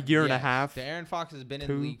than. a year and a Yes, half. De'Aaron Fox has been in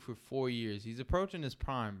Two. the league for 4 years. He's approaching his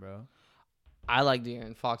prime, bro. I like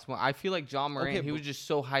De'Aaron Fox more. I feel like John Morant. Okay, he but- was just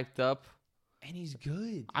so hyped up. And he's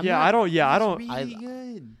good. I'm Yeah, not- I don't. Yeah, I He's don't. really I-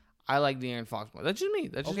 good. I like De'Aaron Fox more. That's just me.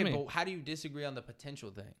 That's just Okay, me. but how do you disagree on the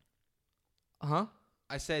potential thing? Huh?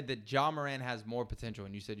 I said that John Morant has more potential,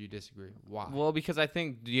 and you said you disagree. Why? Well, because I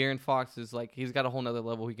think De'Aaron Fox is like he's got a whole nother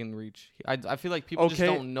level he can reach. I feel like people just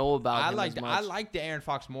Okay. don't know about him as much. I like De'Aaron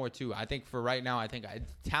Fox more too. I think for right now,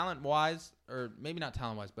 talent wise, or maybe not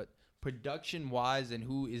talent wise, but production wise, and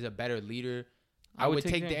who is a better leader, I would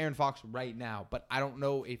take De'Aaron. De'Aaron Fox right now. But I don't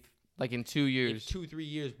know if Like in 2 In years. 2-3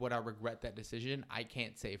 years, would I regret that decision? I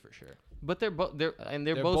can't say for sure. But they're both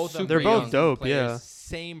both super They're both young. dope, players, yeah.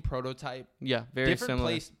 Same prototype. Yeah, very Different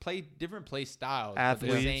similar. different play styles. But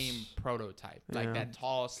Athletes. the same prototype. Like Yeah. that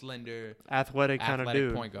tall, slender, Athletic kind of athletic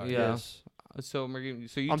dude. point guard. Yeah. Yes. So you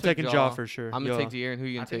I'm took taking Jaw for sure. I'm gonna Yeah. take De'Aaron. Who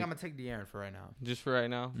you I gonna think take? I'm gonna take De'Aaron for right now. Just for right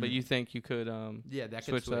now. But Mm. you think you could Yeah, that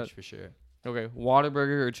Switch could switch that. for sure. okay,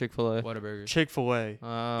 Whataburger or Chick-fil-A? Whataburger. Chick-fil-A.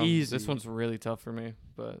 This Easy. one's really tough for me,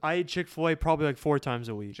 but I eat Chick-fil-A probably like 4 times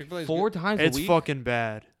a week. Chick-fil-A is four good. times It's a week. fucking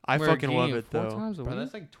bad. I fucking love it Four though. times a Bro, week.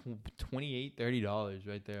 that's like $28-$30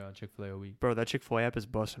 right there on Chick-fil-A a week. Bro, that Chick-fil-A app is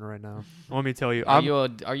busting right now. Let me tell you. Are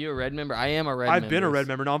you a red member? I am a red. I've been a member. red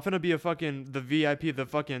member. No, I'm finna be a fucking the VIP, the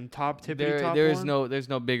fucking top tippity top There's one. there's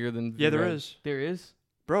no bigger than Yeah, there red. is. There is.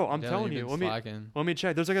 Bro, I'm Dylan, telling you've you. been Let slacking. me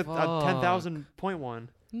check. There's like a Fuck. 10,000 point one.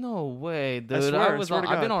 No way, dude. swear, I was swear on, to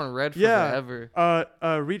I've been God. on red for Yeah.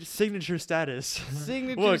 forever. Reach signature status.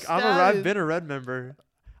 Signature Look, status. I've been a red member.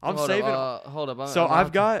 I'm Hold saving. Up, hold up. So I'm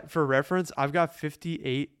I've got, for reference, I've got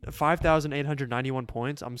 5,891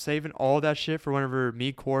 points. I'm saving all that shit for whenever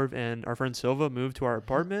me, Corv, and our friend Silva move to our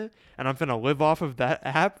apartment, and I'm finna live off of that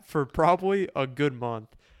app for probably a good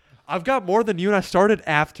month. I've got more than you, and I started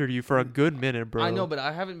after you for a good minute, bro. I know, but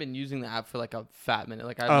I haven't been using the app for like a fat minute.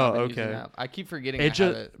 Like I've Oh, not been using okay. the app. I keep forgetting It I have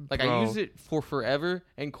just- it. Like I bro. used it for forever,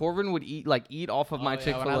 and Corbin would eat off of my Oh, yeah,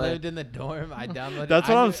 Chick-fil-A. When I lived in the dorm, I downloaded. That's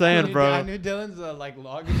what I I'm knew- saying, I knew, bro. I knew Dylan's like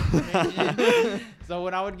login information. So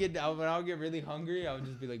when I would get really hungry, I would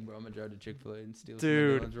just be like, "Bro, I'm gonna drive to Chick-fil-A and steal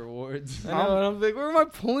Dude. some of Dylan's rewards." I know, and I'm like, where are my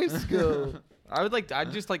points go?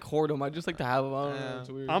 I'd just like hoard them. I just like to have them. I don't know. It's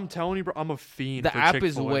weird. I'm telling you, bro, I'm a fiend. The for app is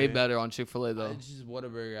Chick-fil-A. way better on Chick-fil-A though. It's just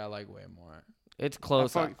Whataburger I like way more. It's I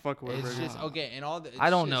close. fuck It's Whataburger. just okay, and all the. I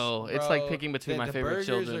don't just, know. It's like bro, picking between my favorite burgers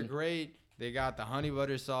children. are great. They got the honey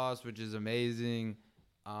butter sauce, which is amazing.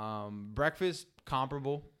 Breakfast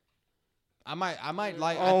comparable. I might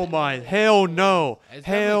like. Oh my, hell no, It's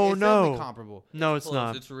hell definitely no. comparable. No, it's close.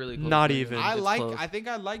 not. It's really close. Not Nigga. even. I It's like. close. I think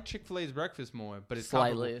I like Chick-fil-A's breakfast more, but it's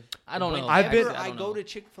comparable. Slightly. I don't know. I've been- Whenever I don't go know. to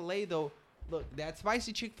Chick-fil-A though, look, that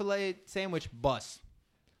spicy Chick-fil-A sandwich bust.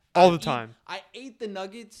 All I the eat- time. I ate the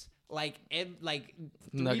nuggets like 3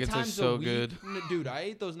 Nuggets are times so a week. good. Dude, I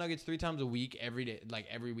ate those nuggets 3 times a week every day, like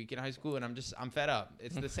every week in high school, and I'm fed up.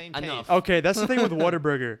 It's the same taste. Enough. Okay, that's the thing with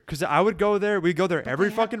Whataburger, because I would go there. We go there But every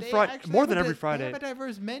they have- fucking they Friday, actually more have than a every di- Friday. They have a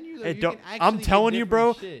diverse menu. Though. It You don't- can I'm actually get telling you,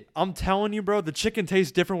 bro. different shit. I'm telling you, bro. The chicken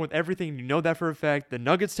tastes different with everything. You know that for a fact. The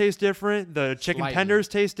nuggets taste different. The chicken Slightly. tenders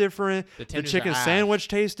taste different. The The tenders are chicken ass. sandwich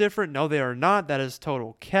tastes different. No, they are not. That is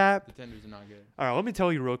total cap. The tenders are not good. All right, let me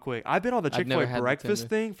tell you real quick. I've been on the I've never Chick-fil-A had the breakfast tender.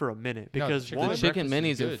 thing for a minute No, because Chick-fil-A one, The chicken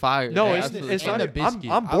breakfast is minis are good. fire. no, They're it's absolutely it's And not. the fire.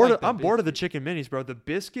 biscuit. I'm I bored. like the I'm bored of the biscuit. chicken minis, bro. The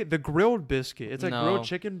biscuit, the grilled biscuit. It's like No. grilled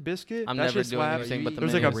chicken biscuit. I'm that never shit doing slaps. anything but the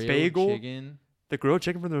There's like a minis. bagel. Chicken. The grilled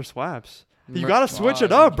chicken from their slaps. You Mer- gotta switch it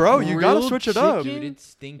Wow, up, bro. You gotta grilled switch it up. chicken? Dude, it's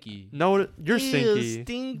stinky. No, you're Ew, stinky.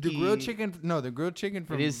 The grilled chicken. No, the grilled chicken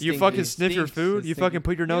from. It is You stinky. fucking It sniff your stinks. food. It's You stinky. fucking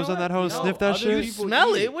put your You know nose on what? that hoe and No, sniff that other shit. people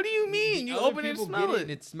Smell eat it. What do you mean? You Other open it and people smell get it.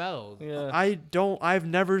 and it smells. Yeah. I don't. I've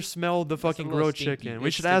never smelled the It's a fucking little grilled stinky. chicken. We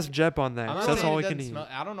It's should ask stinky. Jep on that. I'm 'cause not that's saying all it we can doesn't eat. smell.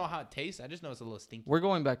 I don't know how it tastes. I just know it's a little stinky. We're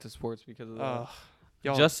going back to sports because of that.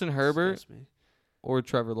 Y'all Justin Herbert disgust me. or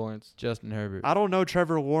Trevor Lawrence. Justin Herbert. I don't know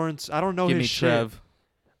Trevor Lawrence. I don't know Give his me shit. Trev.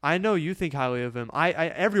 I know you think highly of him. I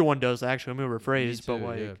everyone does actually. I'm gonna Me rephrase, but too,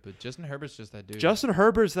 like yeah, but Justin Herbert's just that dude. Justin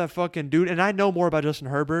Herbert's that fucking dude, and I know more about Justin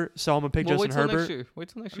Herbert, so I'm gonna pick Well, Justin wait till Herbert. next year. Wait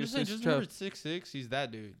till next I'm year. just saying, Since Justin Trev. Herbert's 6'6". He's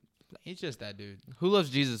that dude. He's just that dude. Who loves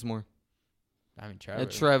Jesus more? I mean, Trevor.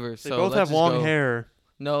 Trevor. They So both let's have just long go. hair.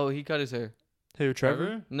 No, he cut his hair. Who,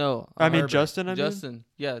 Trevor? No, I mean Herbert. Justin. I mean Justin.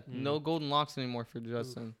 Yeah, Hmm. no golden locks anymore for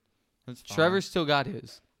Justin. That's fine. Trevor still got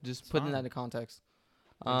his. Just It's putting fine. that in context.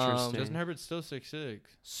 Interesting. Justin Herbert's still 6'6".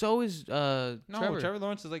 So is No, Trevor. Trevor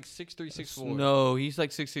Lawrence is like 6'3", 6'4". No, he's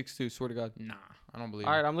like 6'6" Swear to God. Nah, I don't believe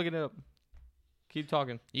All right, it. I'm looking it up. Keep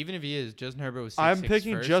talking. Even if he is, Justin Herbert was 6'6" I'm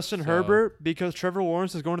picking first, Justin so- Herbert because Trevor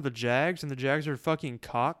Lawrence is going to the Jags, and the Jags are fucking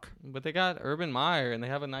cock. But they got Urban Meyer and they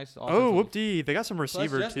have a nice. Oh, offensive- whoop-dee. They got some Plus,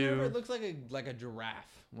 receiver, Justin too. Herbert looks like a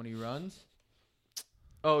giraffe when he runs.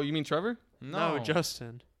 Oh, you mean Trevor? No,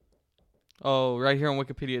 Justin. Oh, right here on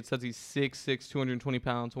Wikipedia it says he's 6'6", 220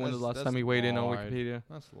 pounds. When was the That's- last time he weighed in on that's Wikipedia?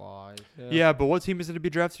 That's lies. Yeah, but what team is it to be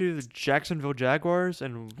drafted to? The Jacksonville Jaguars?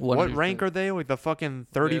 And what 100%. rank are they? Like the fucking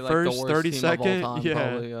They're, like, the 31st, worst team of all 32nd? time, Yeah.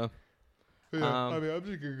 probably, yeah. I mean, I'm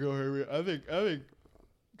just gonna go Herbert. I think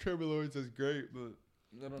Trevor Lawrence is great, but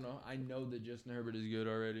I don't know. I know that Justin Herbert is good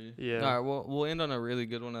already. Yeah. All right, well, we'll end on a really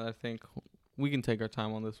good one that I think we can take our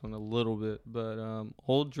time on this one a little bit. But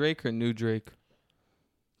old Drake or new Drake?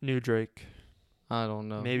 New Drake. I don't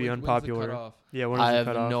know. Maybe When's the unpopular. cutoff? Yeah, when I is the have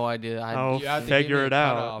cutoff? no idea. Oh, You have to give figure me a it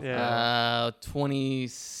out. cutoff, Yeah.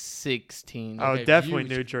 2016. Oh, Okay, definitely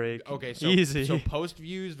views. new Drake. Okay, so Easy. So post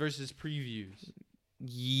views versus previews.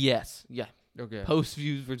 Yes. Yeah. Okay. Post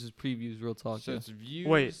views versus previews. Real talk. So Yeah. it's views.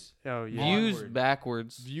 Wait. Oh yeah. View- Views Onward.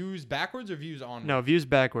 backwards. Views backwards or views on? No, views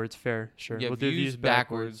backwards. Fair. Sure. Yeah, we'll do views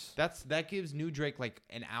backwards. That gives New Drake like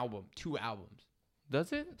an album, 2 albums.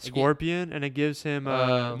 Does it? Scorpion, and it gives him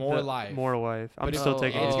More the- life. more life. I'm But still oh,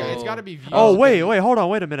 taking It's it. got, it's got to be views. Oh wait, because- wait, hold on,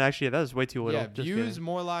 wait a minute. Actually, that is way too little. Yeah, Just views, kidding.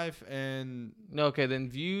 more life, and No. Okay. Then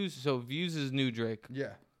views. So views is new Drake.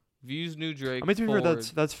 yeah. Views new Drake. I mean, to be fair, forward.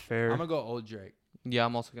 that's fair. I'm gonna go old Drake. Yeah,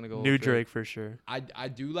 I'm also gonna go New with Drake for sure. I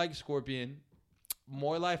do like Scorpion.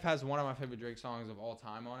 More Life has one of my favorite Drake songs of all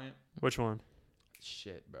time on it. Which one?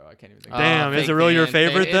 Shit, bro, I can't even think. Damn, is fake it really your fan.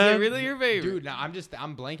 favorite Is then? it really your favorite? Dude, no, I'm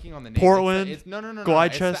blanking on the name. Portland, It's no.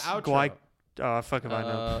 Glide It's Chest, the outro. Glide- fuck if I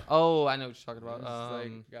know. Oh, I know what you're talking It's about.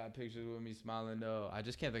 like got pictures with me smiling though. I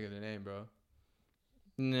just can't think of the name, bro.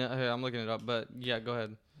 No, okay, I'm looking it up, but yeah, go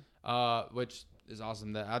ahead. Which is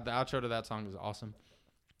awesome. The outro to that song is awesome.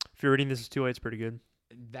 If you're reading this is too late, it's pretty good.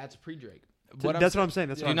 That's pre-Drake. That's what I'm saying.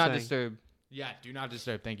 That's Do what I'm not saying. disturb. Yeah, do not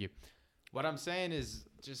disturb. Thank you. What I'm saying is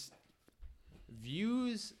just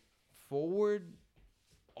views forward.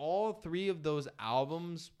 All 3 of those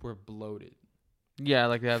albums were bloated. Yeah,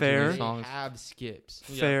 like they have too Fair. many They songs. have skips.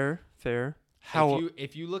 Yeah. Fair. How?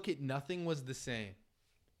 If you look at Nothing Was the Same.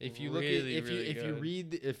 If you look Really, at really if you good.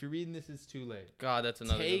 read if you're reading This Is Too Late. God, that's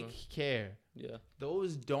another. good one. Take Care. Yeah.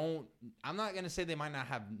 Those don't. I'm not gonna say they might not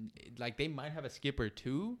have, like they might have a skip or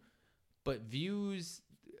 2, but views,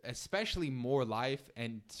 especially More Life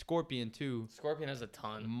and Scorpion too, Scorpion has a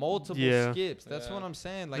ton. multiple Yeah. skips. That's Yeah. what I'm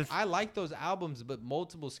saying. Like I like those albums, but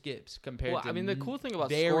multiple skips compared Well, to. I mean, the cool thing about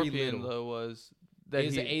very Scorpion little. though was that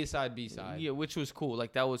is he, the A side, B side. yeah, which was cool.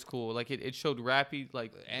 Like that was cool. Like it showed rappy,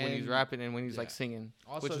 like when he's And- rapping and when he's like yeah. singing,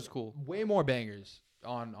 Also, which is cool. Way more bangers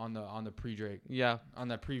on the pre-Drake, Yeah. on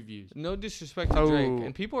the previews. No disrespect to Drake, Oh.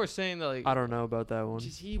 and people are saying that like I don't know about that one.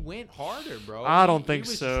 Just he went harder, bro. I don't He think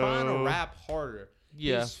was so. trying to rap harder.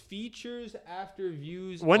 yeah. His features after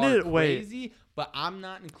views When are did- wait. crazy, but I'm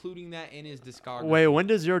not including that in his discography. Wait, when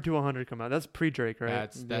does 0 to 100 come out? That's pre-Drake, right?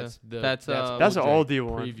 That's Yeah. the That's, That's an old oldie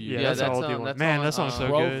one. preview. Yeah, Yeah, that's an that's, oldie one. that's Man, on, that song's so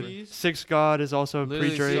Trophies. good. Six God is also Literally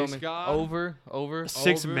pre-Drake. so Six many- God. over.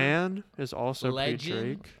 Six Over. Man is also Legend.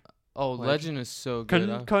 pre-Drake. Oh, Legend. Legend is so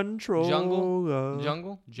good. Control.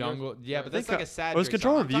 Jungle. Jungle. Yeah, but I that's think like a sad. was Drake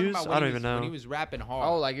Control song. I'm talking Views? about I when don't he even was- know. When he was rapping hard.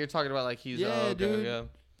 Oh, like you're talking about like he's Yeah, okay, dude. yeah.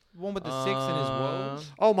 One with the 6 in his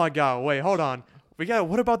woes. Oh my God! Wait, hold on. We got.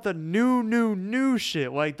 What about the new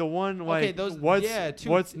shit? Like the one like Okay, those- what's yeah, two-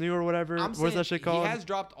 what's new or whatever. I'm What's saying that shit called? He has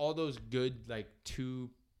dropped all those good like 2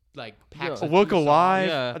 like packs. Yeah. of Look 2 songs. Alive.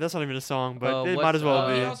 Yeah. That's not even a song, but it what's, might as well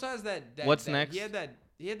He be. also has that. What's that, next? He had that.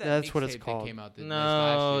 That's what it's mixtape that called. Came out this last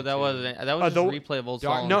No, year, that too. wasn't. That was just the- replay of old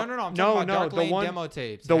Dark, songs. no, No, I'm talking no, about no, Dark the Lane one- demo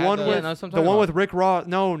tapes. The Had one the- with Yeah, no, that's what I'm the talking one about. with Rick Ross.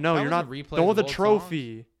 No, That you're wasn't not. replays The one with of the old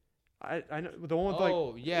trophy. I know the one with like.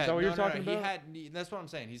 Oh yeah, is that what you're no, talking He about? had. That's what I'm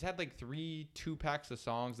saying. He's had like 2 packs of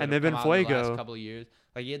songs, that And have they've come been out in the Fuego. last couple of years.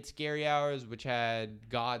 Like he had Scary Hours, which had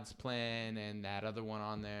God's Plan and that other one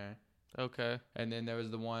on there. Okay. And then there was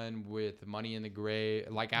the one with Money in the Grave.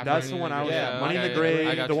 Like after That's the Money one in I the was. Grave. at. Yeah, Money in okay, the I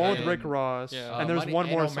Grave. got The you. one with And- Rick Ross. yeah. And there's Money- one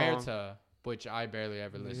more and song. Omerta, which I barely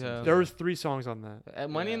ever listened Yeah. to. There was 3 songs on that. At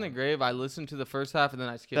Money in Yeah. the Grave, I listened to the first half and then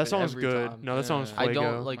I skipped That it song's every good. time. No, that song's I Fuego.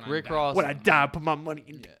 don't like When I Rick die. Ross. When I die, put my money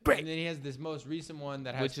in the Yeah. grave. And then he has this most recent one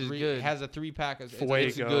that has Which is 3. good. It has a 3-pack. It's Fuego.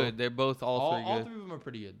 It's good. They're both all three all good. 3 of them are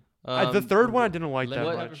pretty good. The third one I didn't like that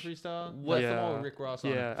Lemon Pepper much. Freestyle. What- That's the one Yeah. with Rick Ross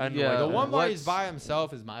on Yeah, it. I didn't Yeah. like The that. one where he's What's- by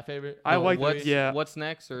himself is my favorite. I like what's, yeah. What's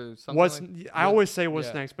next or something? What's like? I always say what's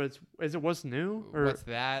Yeah. next, but is it what's new or What's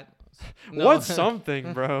that? No. what's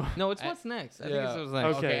something, bro? No, it's I- what's next. I think Yeah. it's what's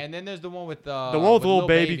next. Okay. Okay, and then there's the one with the one with Lil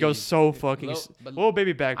Baby goes so fucking. But Lil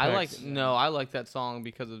Baby backpacks. I like that song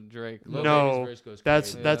because of Drake. Lil No, Baby's verse goes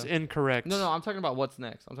That's crazy. that's Yeah. incorrect. No, I'm talking about what's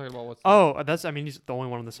next. I'm talking about what's. Oh, that's. I mean, he's the only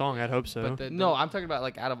one on the song. I'd hope so. But the- No, I'm talking about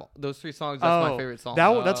like out of those 3 songs, that's my Oh, favorite song.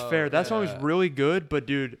 that's fair. That song is yeah. really good. But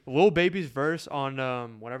dude, Lil Baby's verse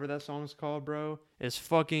on whatever that song's called, bro, is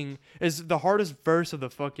the hardest verse of the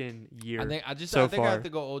fucking year. I think so I far. have to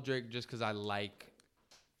go old Drake just because I like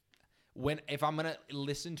if I'm gonna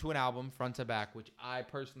listen to an album front to back, which I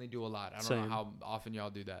personally do a lot. I don't Same. know how often y'all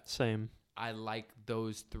do that. Same. I like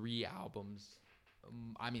those 3 albums.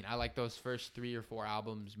 I mean, I like those first 3 or 4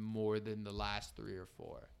 albums more than the last 3 or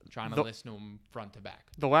 4. I'm trying to The- listen to them front to back.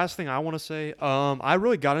 The last thing I want to say, I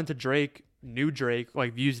really got into Drake new Drake,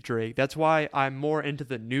 like Views Drake. That's why I'm more into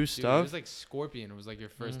the new Dude, it stuff. was like Scorpion. It was like your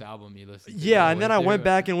first album you listened to. Yeah, all and the then way I went through.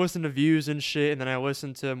 back and listened to Views and shit, and then I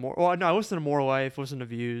listened to more. Well, no, I listened to More Life, listened to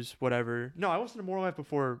Views, whatever. No, I listened to More Life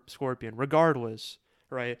before Scorpion. Regardless,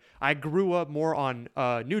 right? I grew up more on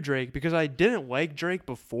new Drake because I didn't like Drake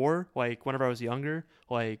before, like whenever I was younger,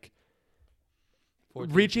 like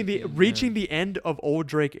 14, reaching 15, the end of old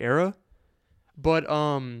Drake era. But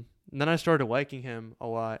then I started liking him a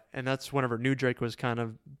lot, and that's whenever new Drake was kind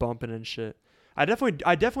of bumping and shit. I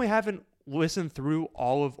definitely haven't listened through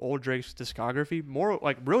all of old Drake's discography, more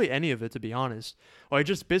like really any of it, to be honest. Like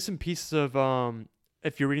just bits and pieces of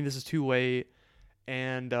If You're Reading This Is Too Late,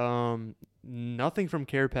 and nothing from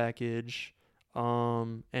Care Package,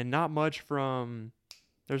 and not much from.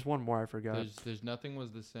 There's one more I forgot. There's Nothing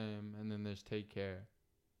Was the Same, and then there's Take Care.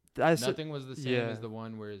 I s- Nothing Was the Same yeah. is the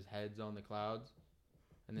one where his head's on the clouds.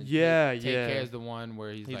 And then Yeah, Take yeah. Care is the one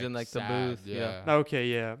where he's like in, like, the sad. booth, yeah. Okay,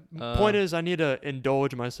 yeah. Point is, I need to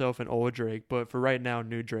indulge myself in old Drake, but for right now,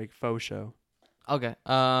 new Drake, faux show. Okay.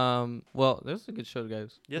 Well, this was a good show,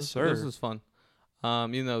 guys. Yes, This sir. was fun.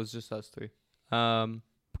 Even though it was just us three.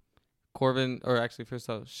 Corbin, or actually, first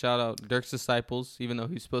off, shout out Dirk's Disciples, even though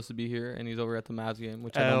he's supposed to be here and he's over at the Mavs game,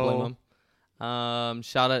 which I don't blame him.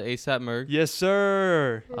 Shout out ASAP Merg. Yes,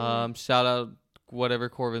 sir. Shout out whatever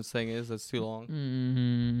Corbin's thing is. That's too long.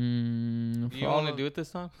 Mm-hmm. Do you want to do it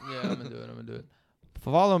this time? Yeah, I'm gonna do it.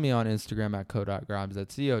 Follow me on Instagram at co.grimes.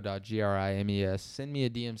 That's co.grimes. Send me a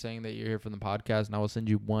DM saying that you're here from the podcast, and I will send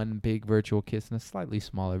you one big virtual kiss and a slightly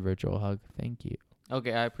smaller virtual hug. Thank you.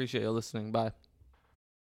 Okay, I appreciate you listening. Bye.